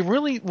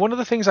 One of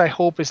the things I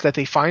hope is that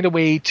they find a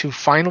way to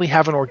finally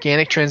have an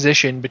organic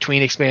transition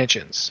between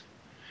expansions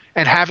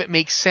and have it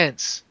make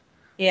sense.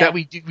 Yeah. That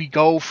we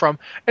go from,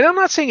 and I'm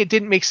not saying it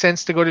didn't make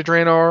sense to go to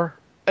Draenor,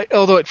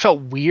 although it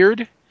felt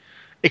weird.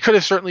 It could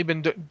have certainly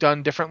been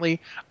done differently.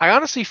 I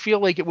honestly feel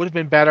like it would have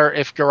been better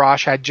if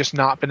Garrosh had just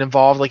not been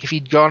involved. Like if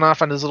he'd gone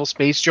off on his little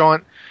space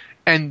jaunt,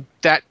 and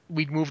that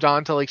we'd moved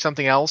on to like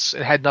something else.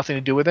 It had nothing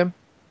to do with him.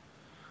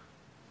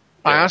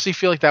 Yeah. I honestly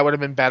feel like that would have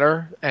been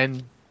better.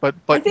 But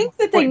I think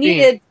that they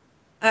needed.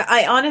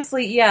 I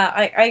honestly,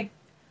 I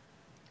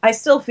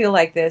still feel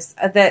like this.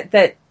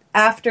 That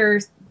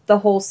after the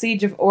whole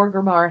Siege of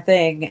Orgrimmar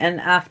thing, and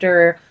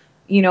after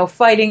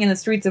fighting in the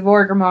streets of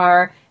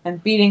Orgrimmar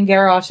and beating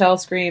Garrosh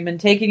Hellscream and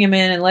taking him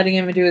in and letting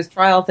him do his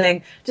trial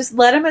thing, just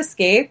let him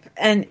escape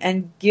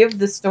and give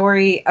the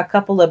story a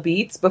couple of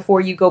beats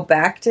before you go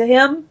back to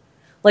him.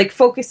 Like,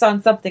 focus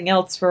on something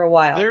else for a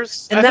while.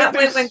 And that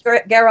way, when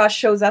Garrosh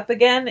shows up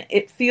again,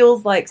 it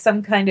feels like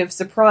some kind of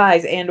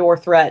surprise and or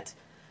threat.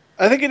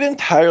 I think it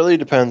entirely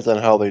depends on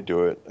how they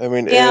do it. I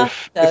mean,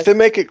 if they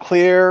make it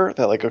clear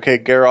that, like, okay,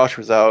 Garrosh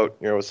was out,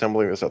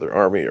 assembling this other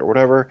army or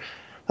whatever,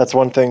 that's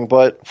one thing.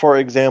 But, for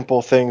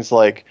example, things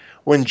like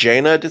when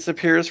Jaina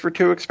disappears for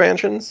 2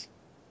 expansions,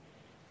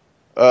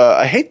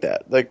 I hate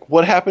that. Like,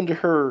 what happened to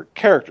her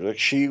character? Like,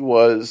 she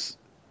was,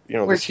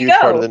 this huge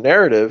part of the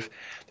narrative.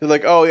 They're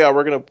like, oh, yeah,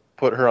 we're going to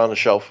put her on the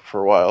shelf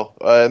for a while.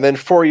 And then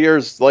 4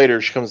 years later,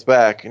 she comes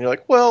back, and you're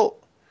like, well,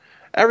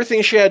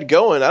 everything she had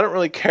going, I don't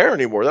really care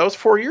anymore. That was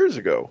 4 years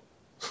ago.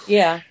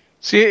 Yeah.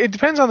 See, it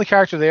depends on the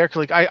character there.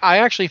 Cause like, I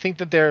actually think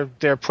that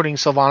they're putting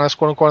Sylvanas,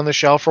 quote unquote, on the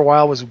shelf for a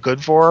while was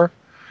good for her.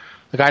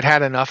 Like, I'd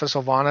had enough of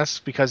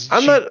Sylvanas because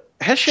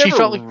has she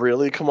ever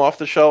really come off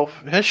the shelf?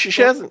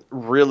 She hasn't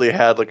really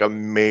had like a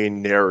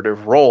main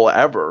narrative role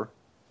ever.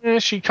 Yeah,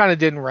 she kind of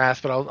did in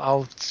Wrath, but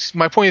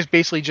my point is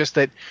basically just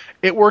that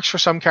it works for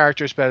some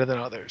characters better than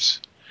others.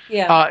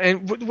 Yeah.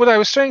 And what I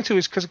was saying too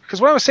is because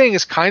what I was saying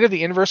is kind of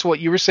the inverse of what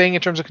you were saying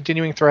in terms of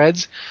continuing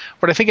threads,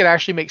 but I think it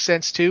actually makes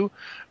sense too.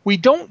 We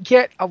don't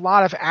get a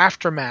lot of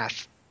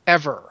aftermath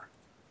ever.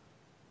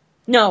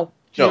 No.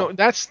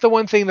 That's the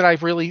one thing that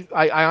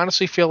I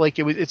honestly feel like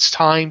it's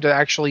time to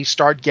actually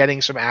start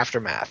getting some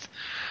aftermath.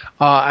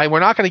 We're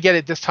not going to get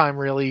it this time,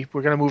 really.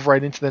 We're going to move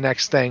right into the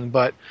next thing,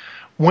 but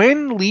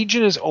when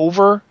Legion is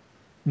over,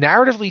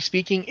 narratively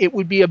speaking, it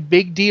would be a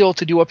big deal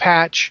to do a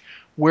patch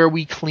where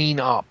we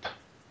clean up.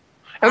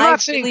 And I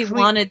really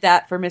wanted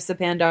that for Mists of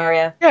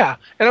Pandaria. Yeah,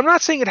 and I'm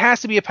not saying it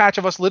has to be a patch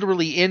of us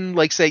literally in,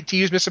 like, say, to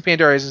use Mists of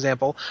Pandaria as an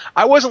example,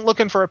 I wasn't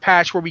looking for a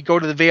patch where we go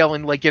to the Vale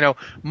and, like,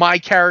 my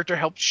character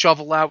helped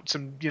shovel out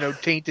some,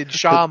 tainted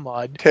Shah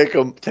mud. Take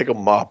a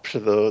mop to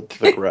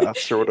the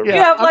grass or whatever. You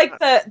have, like,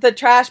 the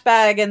trash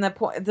bag and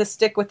the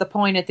stick with the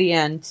point at the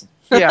end.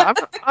 Yeah,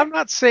 I'm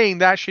not saying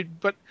that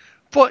should, but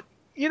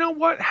you know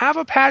what? Have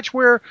a patch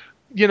where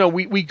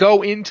we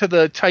go into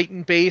the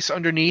Titan base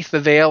underneath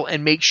the Vale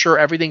and make sure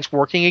everything's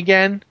working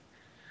again,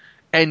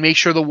 and make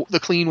sure the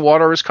clean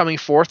water is coming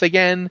forth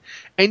again,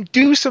 and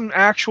do some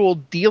actual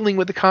dealing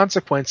with the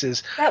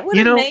consequences. That would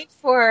have made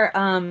for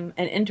an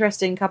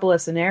interesting couple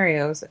of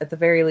scenarios at the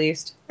very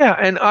least. Yeah,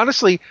 and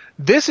honestly,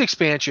 this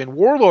expansion,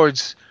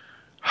 Warlords.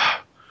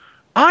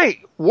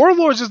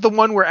 Warlords is the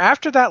one where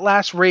after that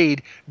last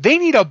raid, they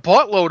need a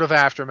buttload of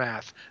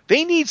aftermath.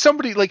 They need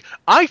somebody, like,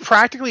 I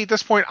practically at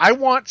this point, I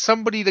want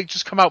somebody to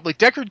just come out, like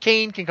Deckard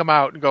Cain can come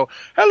out and go,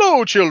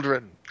 hello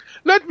children,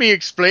 let me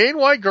explain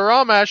why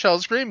Garrosh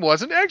Hellscream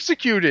wasn't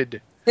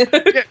executed.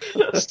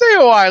 Stay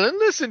a while and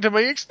listen to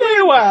me explain. Stay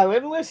a while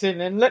and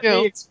listen and let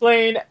me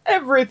explain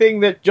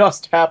everything that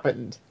just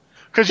happened.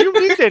 Because you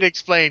need it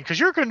explained, because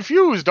you're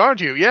confused,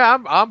 aren't you? Yeah,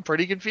 I'm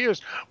pretty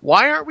confused.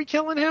 Why aren't we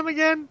killing him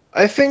again?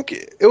 I think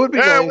it would be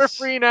nice. We're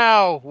free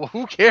now. Well,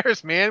 who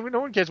cares, man?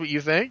 No one cares what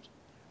you think.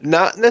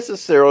 Not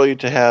necessarily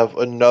to have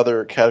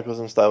another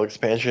Cataclysm-style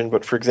expansion,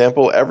 but for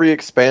example, every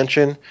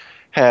expansion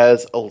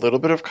has a little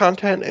bit of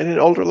content in an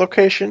older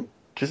location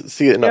to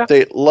see an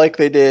update, like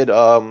they did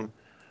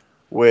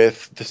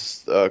with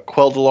this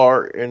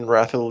Quel'Dalar in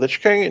Wrath of the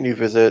Lich King, and you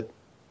visit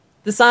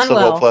the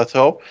Sunwell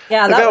Plateau.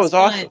 Yeah, that was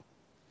awesome.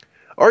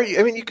 Or,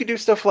 I mean, you could do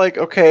stuff like,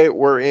 okay,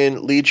 we're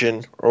in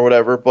Legion or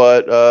whatever,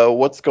 but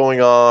what's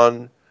going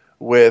on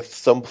with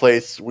some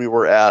place we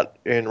were at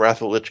in Wrath of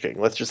the Lich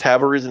King? Let's just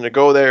have a reason to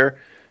go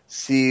there,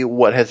 see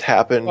what has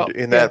happened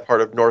in that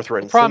part of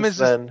Northrend. The problem is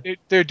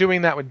they're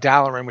doing that with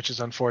Dalaran, which is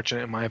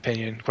unfortunate in my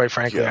opinion. Quite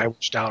frankly, I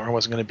wish Dalaran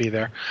wasn't going to be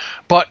there.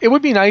 But it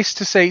would be nice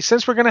to say,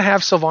 since we're going to have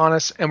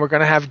Sylvanas and we're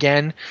going to have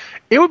Gen,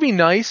 it would be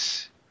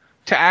nice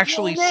to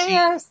actually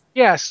see...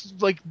 Yes,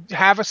 like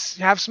have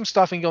some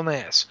stuff in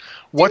Gilneas.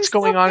 What's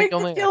going on in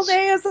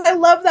Gilneas? I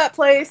love that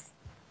place.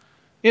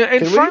 Yeah,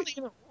 and finally,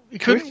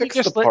 couldn't we fix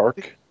the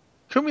park?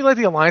 Couldn't we let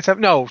the Alliance have...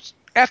 No,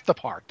 F the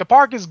park. The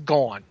park is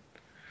gone.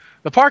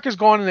 The park is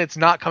gone and it's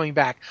not coming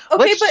back. Okay,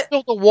 Let's just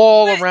build a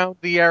wall around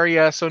the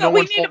area so no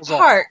one falls off.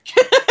 Park.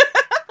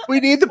 We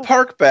need the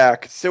park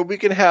back so we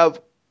can have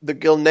the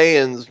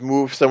Gilneans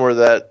move somewhere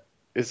that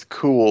is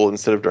cool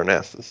instead of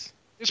Darnassus.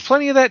 There's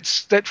plenty of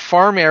that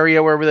farm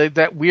area where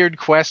that weird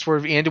quest where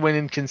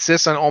Anduin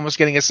insists on almost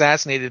getting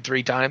assassinated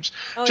 3 times.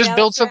 Just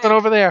build something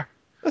over there.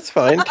 That's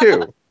fine,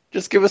 too.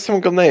 Just give us some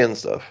Gilnean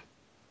stuff.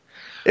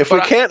 If we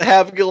can't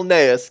have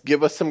Gilneas,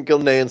 give us some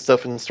Gilnean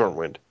stuff in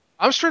Stormwind.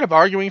 I'm straight up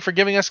arguing for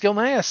giving us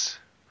Gilneas.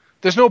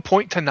 There's no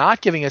point to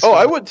not giving us Gilneas.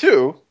 I would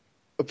too.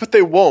 But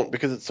they won't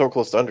because it's so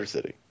close to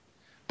Undercity.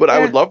 But I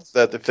would love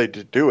that if they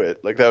did do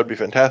it. Like, that would be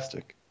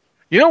fantastic.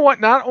 You know what?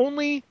 Not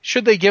only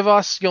should they give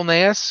us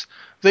Gilneas,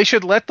 they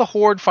should let the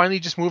Horde finally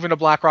just move into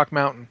Blackrock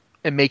Mountain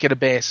and make it a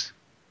base.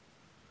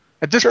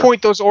 At this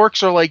point, those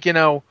orcs are like,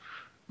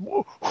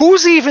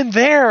 who's even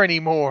there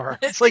anymore?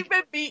 It's like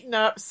been beaten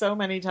up so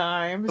many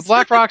times. The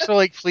Black Rocks are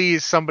like,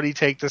 please, somebody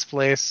take this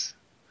place.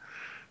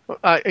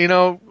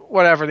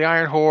 Whatever, the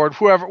Iron Horde,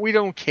 whoever, we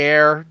don't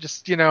care.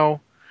 Just, And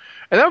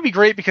that would be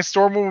great because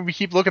Stormwind, we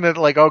keep looking at it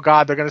like, oh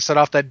god, they're going to set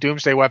off that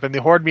Doomsday weapon.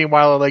 The Horde,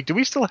 meanwhile, are like, do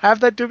we still have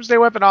that Doomsday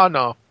weapon? Oh,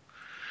 no.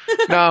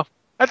 No.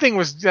 That thing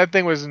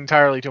was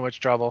entirely too much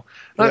trouble.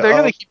 They're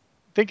going to keep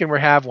thinking we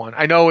have one.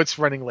 I know it's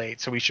running late,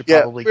 so we should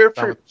probably...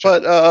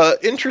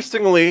 But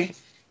interestingly,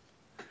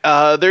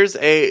 there's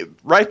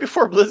right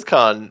before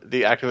BlizzCon,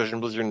 the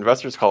Activision Blizzard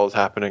Investors Call is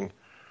happening.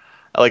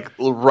 Like,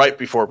 right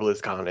before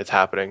BlizzCon, it's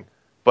happening.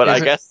 But I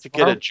guess to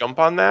get a jump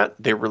on that,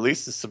 they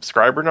released the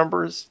subscriber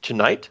numbers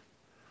tonight.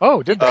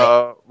 Oh, did they?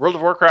 World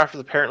of Warcraft is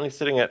apparently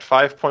sitting at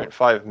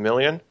 5.5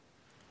 million.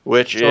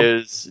 Which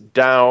is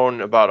down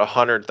about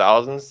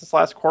 100,000 this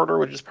last quarter,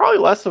 which is probably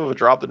less of a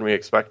drop than we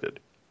expected.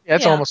 Yeah,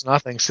 it's almost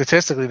nothing.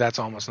 Statistically, that's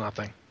almost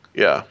nothing.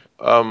 Yeah.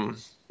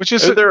 Which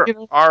is there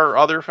are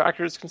other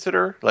factors to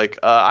consider. Like,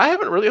 I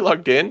haven't really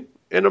logged in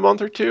a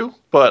month or two,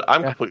 but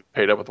I'm completely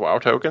paid up with WoW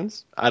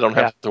tokens. I don't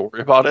have to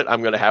worry about it.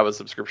 I'm going to have a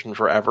subscription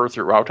forever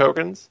through WoW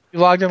tokens. You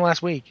logged in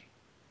last week.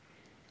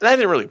 And I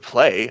didn't really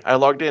play. I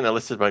logged in, I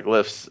listed my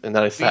glyphs, and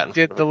then I sat and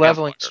did the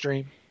leveling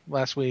stream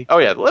last week. Oh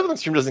yeah, the leveling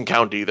stream doesn't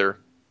count either.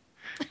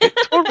 It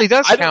totally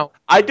does count.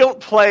 I don't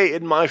play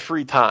in my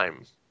free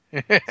time.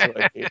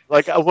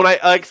 Like when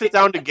I sit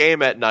down to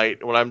game at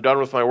night, when I'm done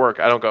with my work,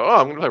 I don't go,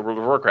 I'm going to play World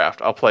of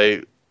Warcraft. I'll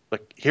play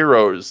like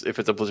Heroes if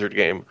it's a Blizzard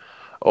game,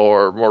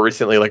 or more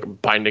recently like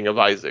Binding of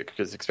Isaac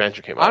because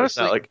expansion came out.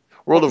 Honestly, like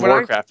World of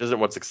Warcraft isn't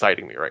what's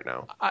exciting me right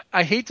now.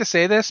 I hate to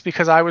say this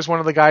because I was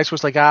one of the guys who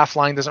was like,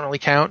 flying doesn't really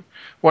count.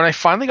 When I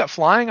finally got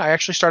flying, I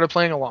actually started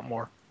playing a lot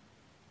more.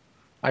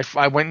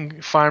 I went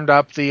and farmed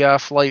up the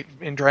flight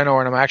in Draenor,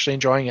 and I'm actually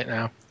enjoying it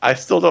now. I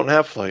still don't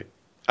have flight.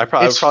 I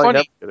probably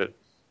never get it.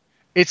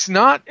 It's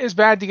not as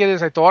bad to get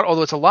as I thought,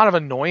 although it's a lot of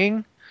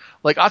annoying.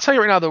 Like, I'll tell you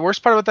right now, the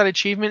worst part about that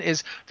achievement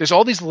is there's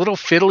all these little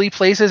fiddly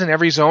places in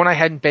every zone I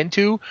hadn't been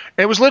to,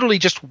 and it was literally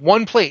just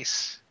one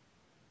place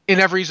in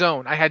every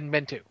zone I hadn't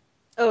been to.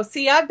 Oh,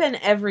 see, I've been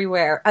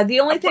everywhere.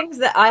 The only things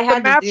that I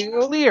had to do...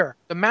 Were clear.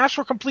 The maps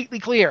were completely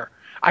clear.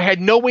 I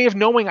had no way of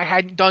knowing I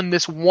hadn't done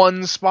this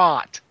one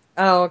spot.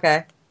 Oh,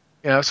 okay.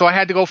 So I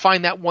had to go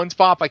find that one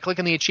spot by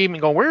clicking the achievement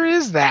and go, where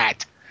is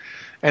that?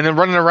 And then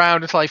running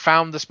around until I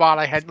found the spot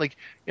I had,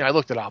 I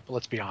looked it up.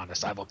 Let's be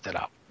honest, I looked it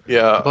up.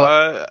 Yeah,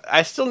 but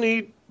I still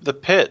need the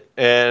pit.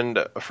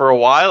 And for a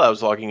while, I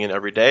was logging in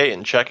every day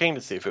and checking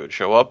to see if it would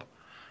show up.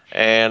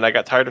 And I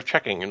got tired of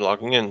checking and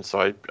logging in,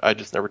 so I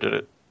just never did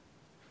it.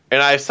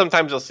 And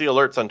sometimes I'll see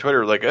alerts on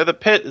Twitter like, the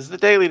pit is the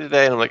daily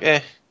today. And I'm like,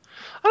 I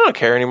don't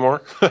care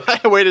anymore.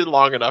 I waited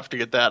long enough to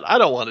get that. I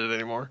don't want it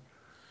anymore.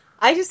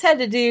 I just had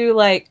to do,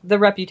 the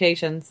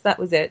reputations. That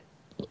was it.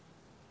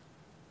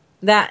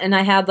 That, and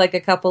I had, a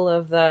couple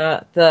of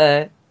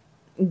the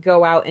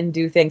go out and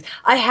do things.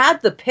 I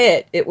had the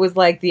pit. It was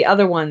the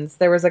other ones.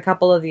 There was a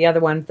couple of the other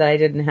ones that I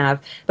didn't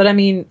have. But, I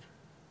mean,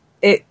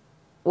 it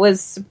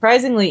was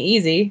surprisingly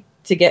easy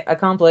to get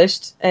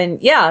accomplished.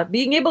 And, yeah,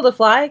 being able to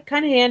fly,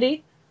 kind of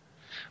handy.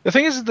 The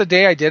thing is, the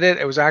day I did it,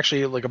 it was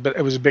actually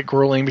it was a bit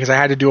grueling because I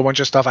had to do a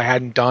bunch of stuff I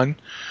hadn't done.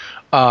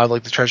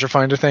 Like the treasure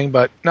finder thing,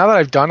 but now that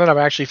I've done it, I've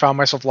actually found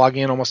myself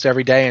logging in almost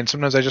every day, and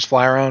sometimes I just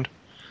fly around.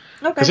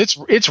 Okay. Because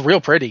it's real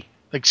pretty.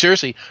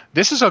 Seriously,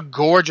 this is a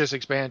gorgeous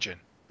expansion.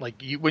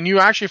 When you're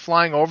actually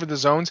flying over the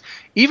zones,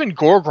 even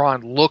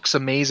Gorgron looks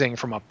amazing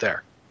from up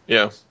there.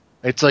 Yeah.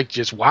 It's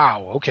just,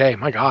 wow, okay,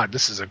 my god,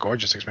 this is a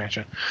gorgeous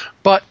expansion.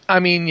 But,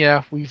 I mean,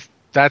 yeah,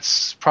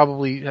 that's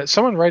probably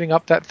someone writing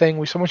up that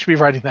thing. Someone should be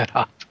writing that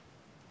up.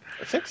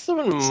 I think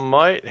someone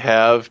might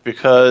have,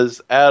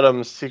 because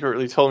Adam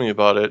secretly told me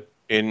about it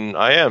in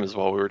IMs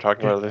while we were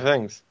talking about other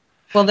things.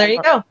 Well, there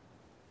you go.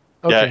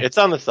 Okay. Yeah, it's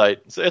on the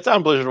site. It's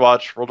on Blizzard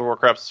Watch. World of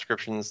Warcraft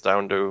subscriptions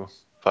down to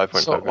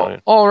 5.5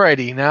 million.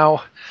 Alrighty,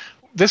 now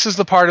this is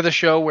the part of the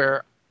show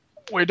where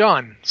we're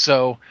done.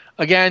 So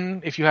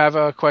again, if you have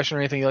a question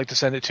or anything you'd like to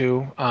send it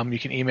to, you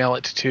can email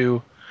it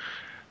to.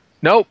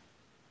 Nope.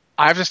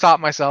 I have to stop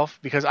myself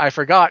because I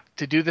forgot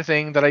to do the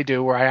thing that I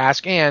do where I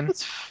ask Anne,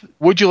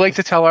 would you like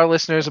to tell our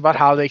listeners about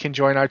how they can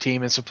join our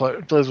team and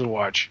support Blizzard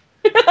Watch?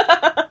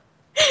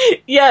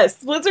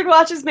 Yes, Blizzard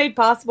Watch is made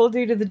possible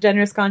due to the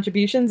generous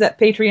contributions at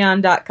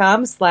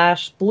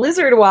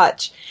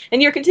patreon.com/BlizzardWatch.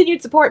 And your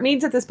continued support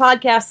means that this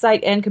podcast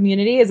site and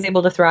community is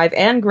able to thrive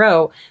and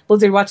grow.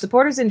 Blizzard Watch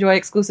supporters enjoy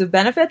exclusive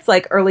benefits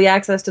like early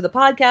access to the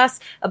podcast,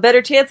 a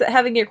better chance at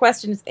having your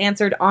questions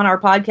answered on our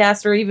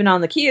podcast or even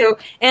on the queue,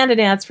 and an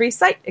ads-free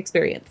site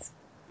experience.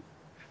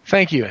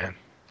 Thank you, Anne.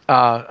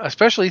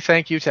 Especially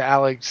thank you to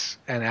Alex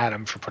and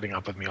Adam for putting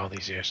up with me all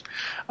these years.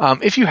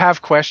 If you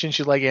have questions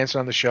you'd like answered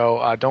on the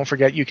show, don't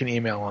forget you can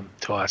email them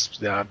to us.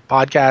 The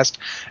podcast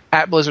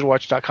at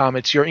blizzardwatch.com.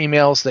 It's your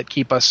emails that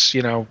keep us,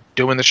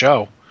 doing the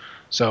show.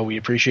 So we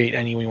appreciate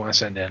any we want to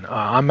send in.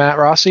 I'm Matt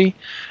Rossi,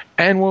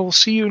 and we'll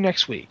see you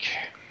next week.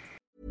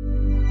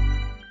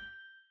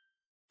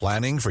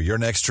 Planning for your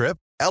next trip?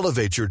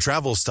 Elevate your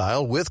travel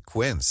style with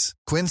Quince.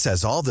 Quince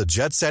has all the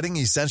jet-setting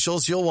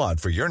essentials you'll want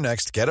for your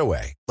next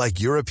getaway,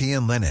 like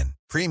European linen,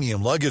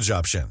 premium luggage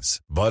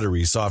options,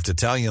 buttery soft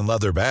Italian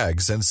leather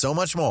bags, and so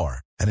much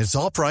more. And it's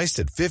all priced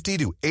at 50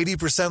 to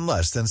 80%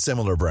 less than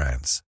similar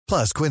brands.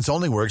 Plus, Quince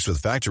only works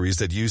with factories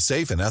that use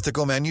safe and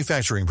ethical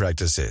manufacturing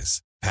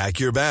practices.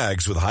 Pack your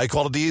bags with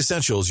high-quality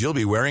essentials you'll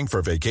be wearing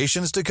for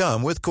vacations to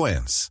come with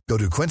Quince. Go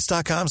to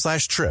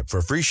quince.com/trip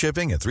for free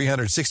shipping and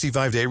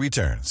 365-day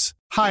returns.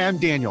 Hi, I'm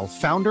Daniel,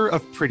 founder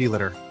of Pretty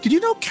Litter. Did you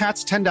know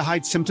cats tend to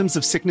hide symptoms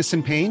of sickness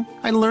and pain?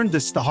 I learned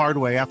this the hard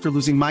way after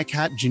losing my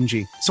cat,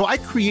 Gingy. So I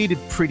created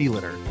Pretty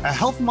Litter, a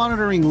health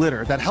monitoring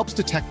litter that helps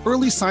detect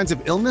early signs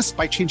of illness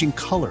by changing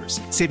colors,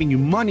 saving you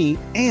money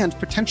and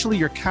potentially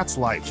your cat's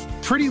life.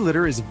 Pretty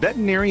Litter is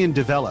veterinarian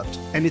developed,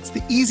 and it's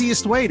the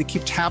easiest way to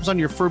keep tabs on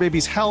your fur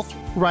baby's health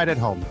right at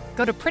home.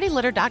 Go to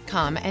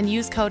prettylitter.com and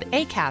use code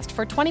ACAST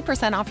for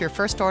 20% off your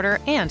first order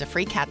and a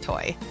free cat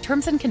toy.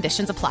 Terms and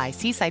conditions apply.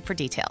 See site for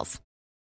details.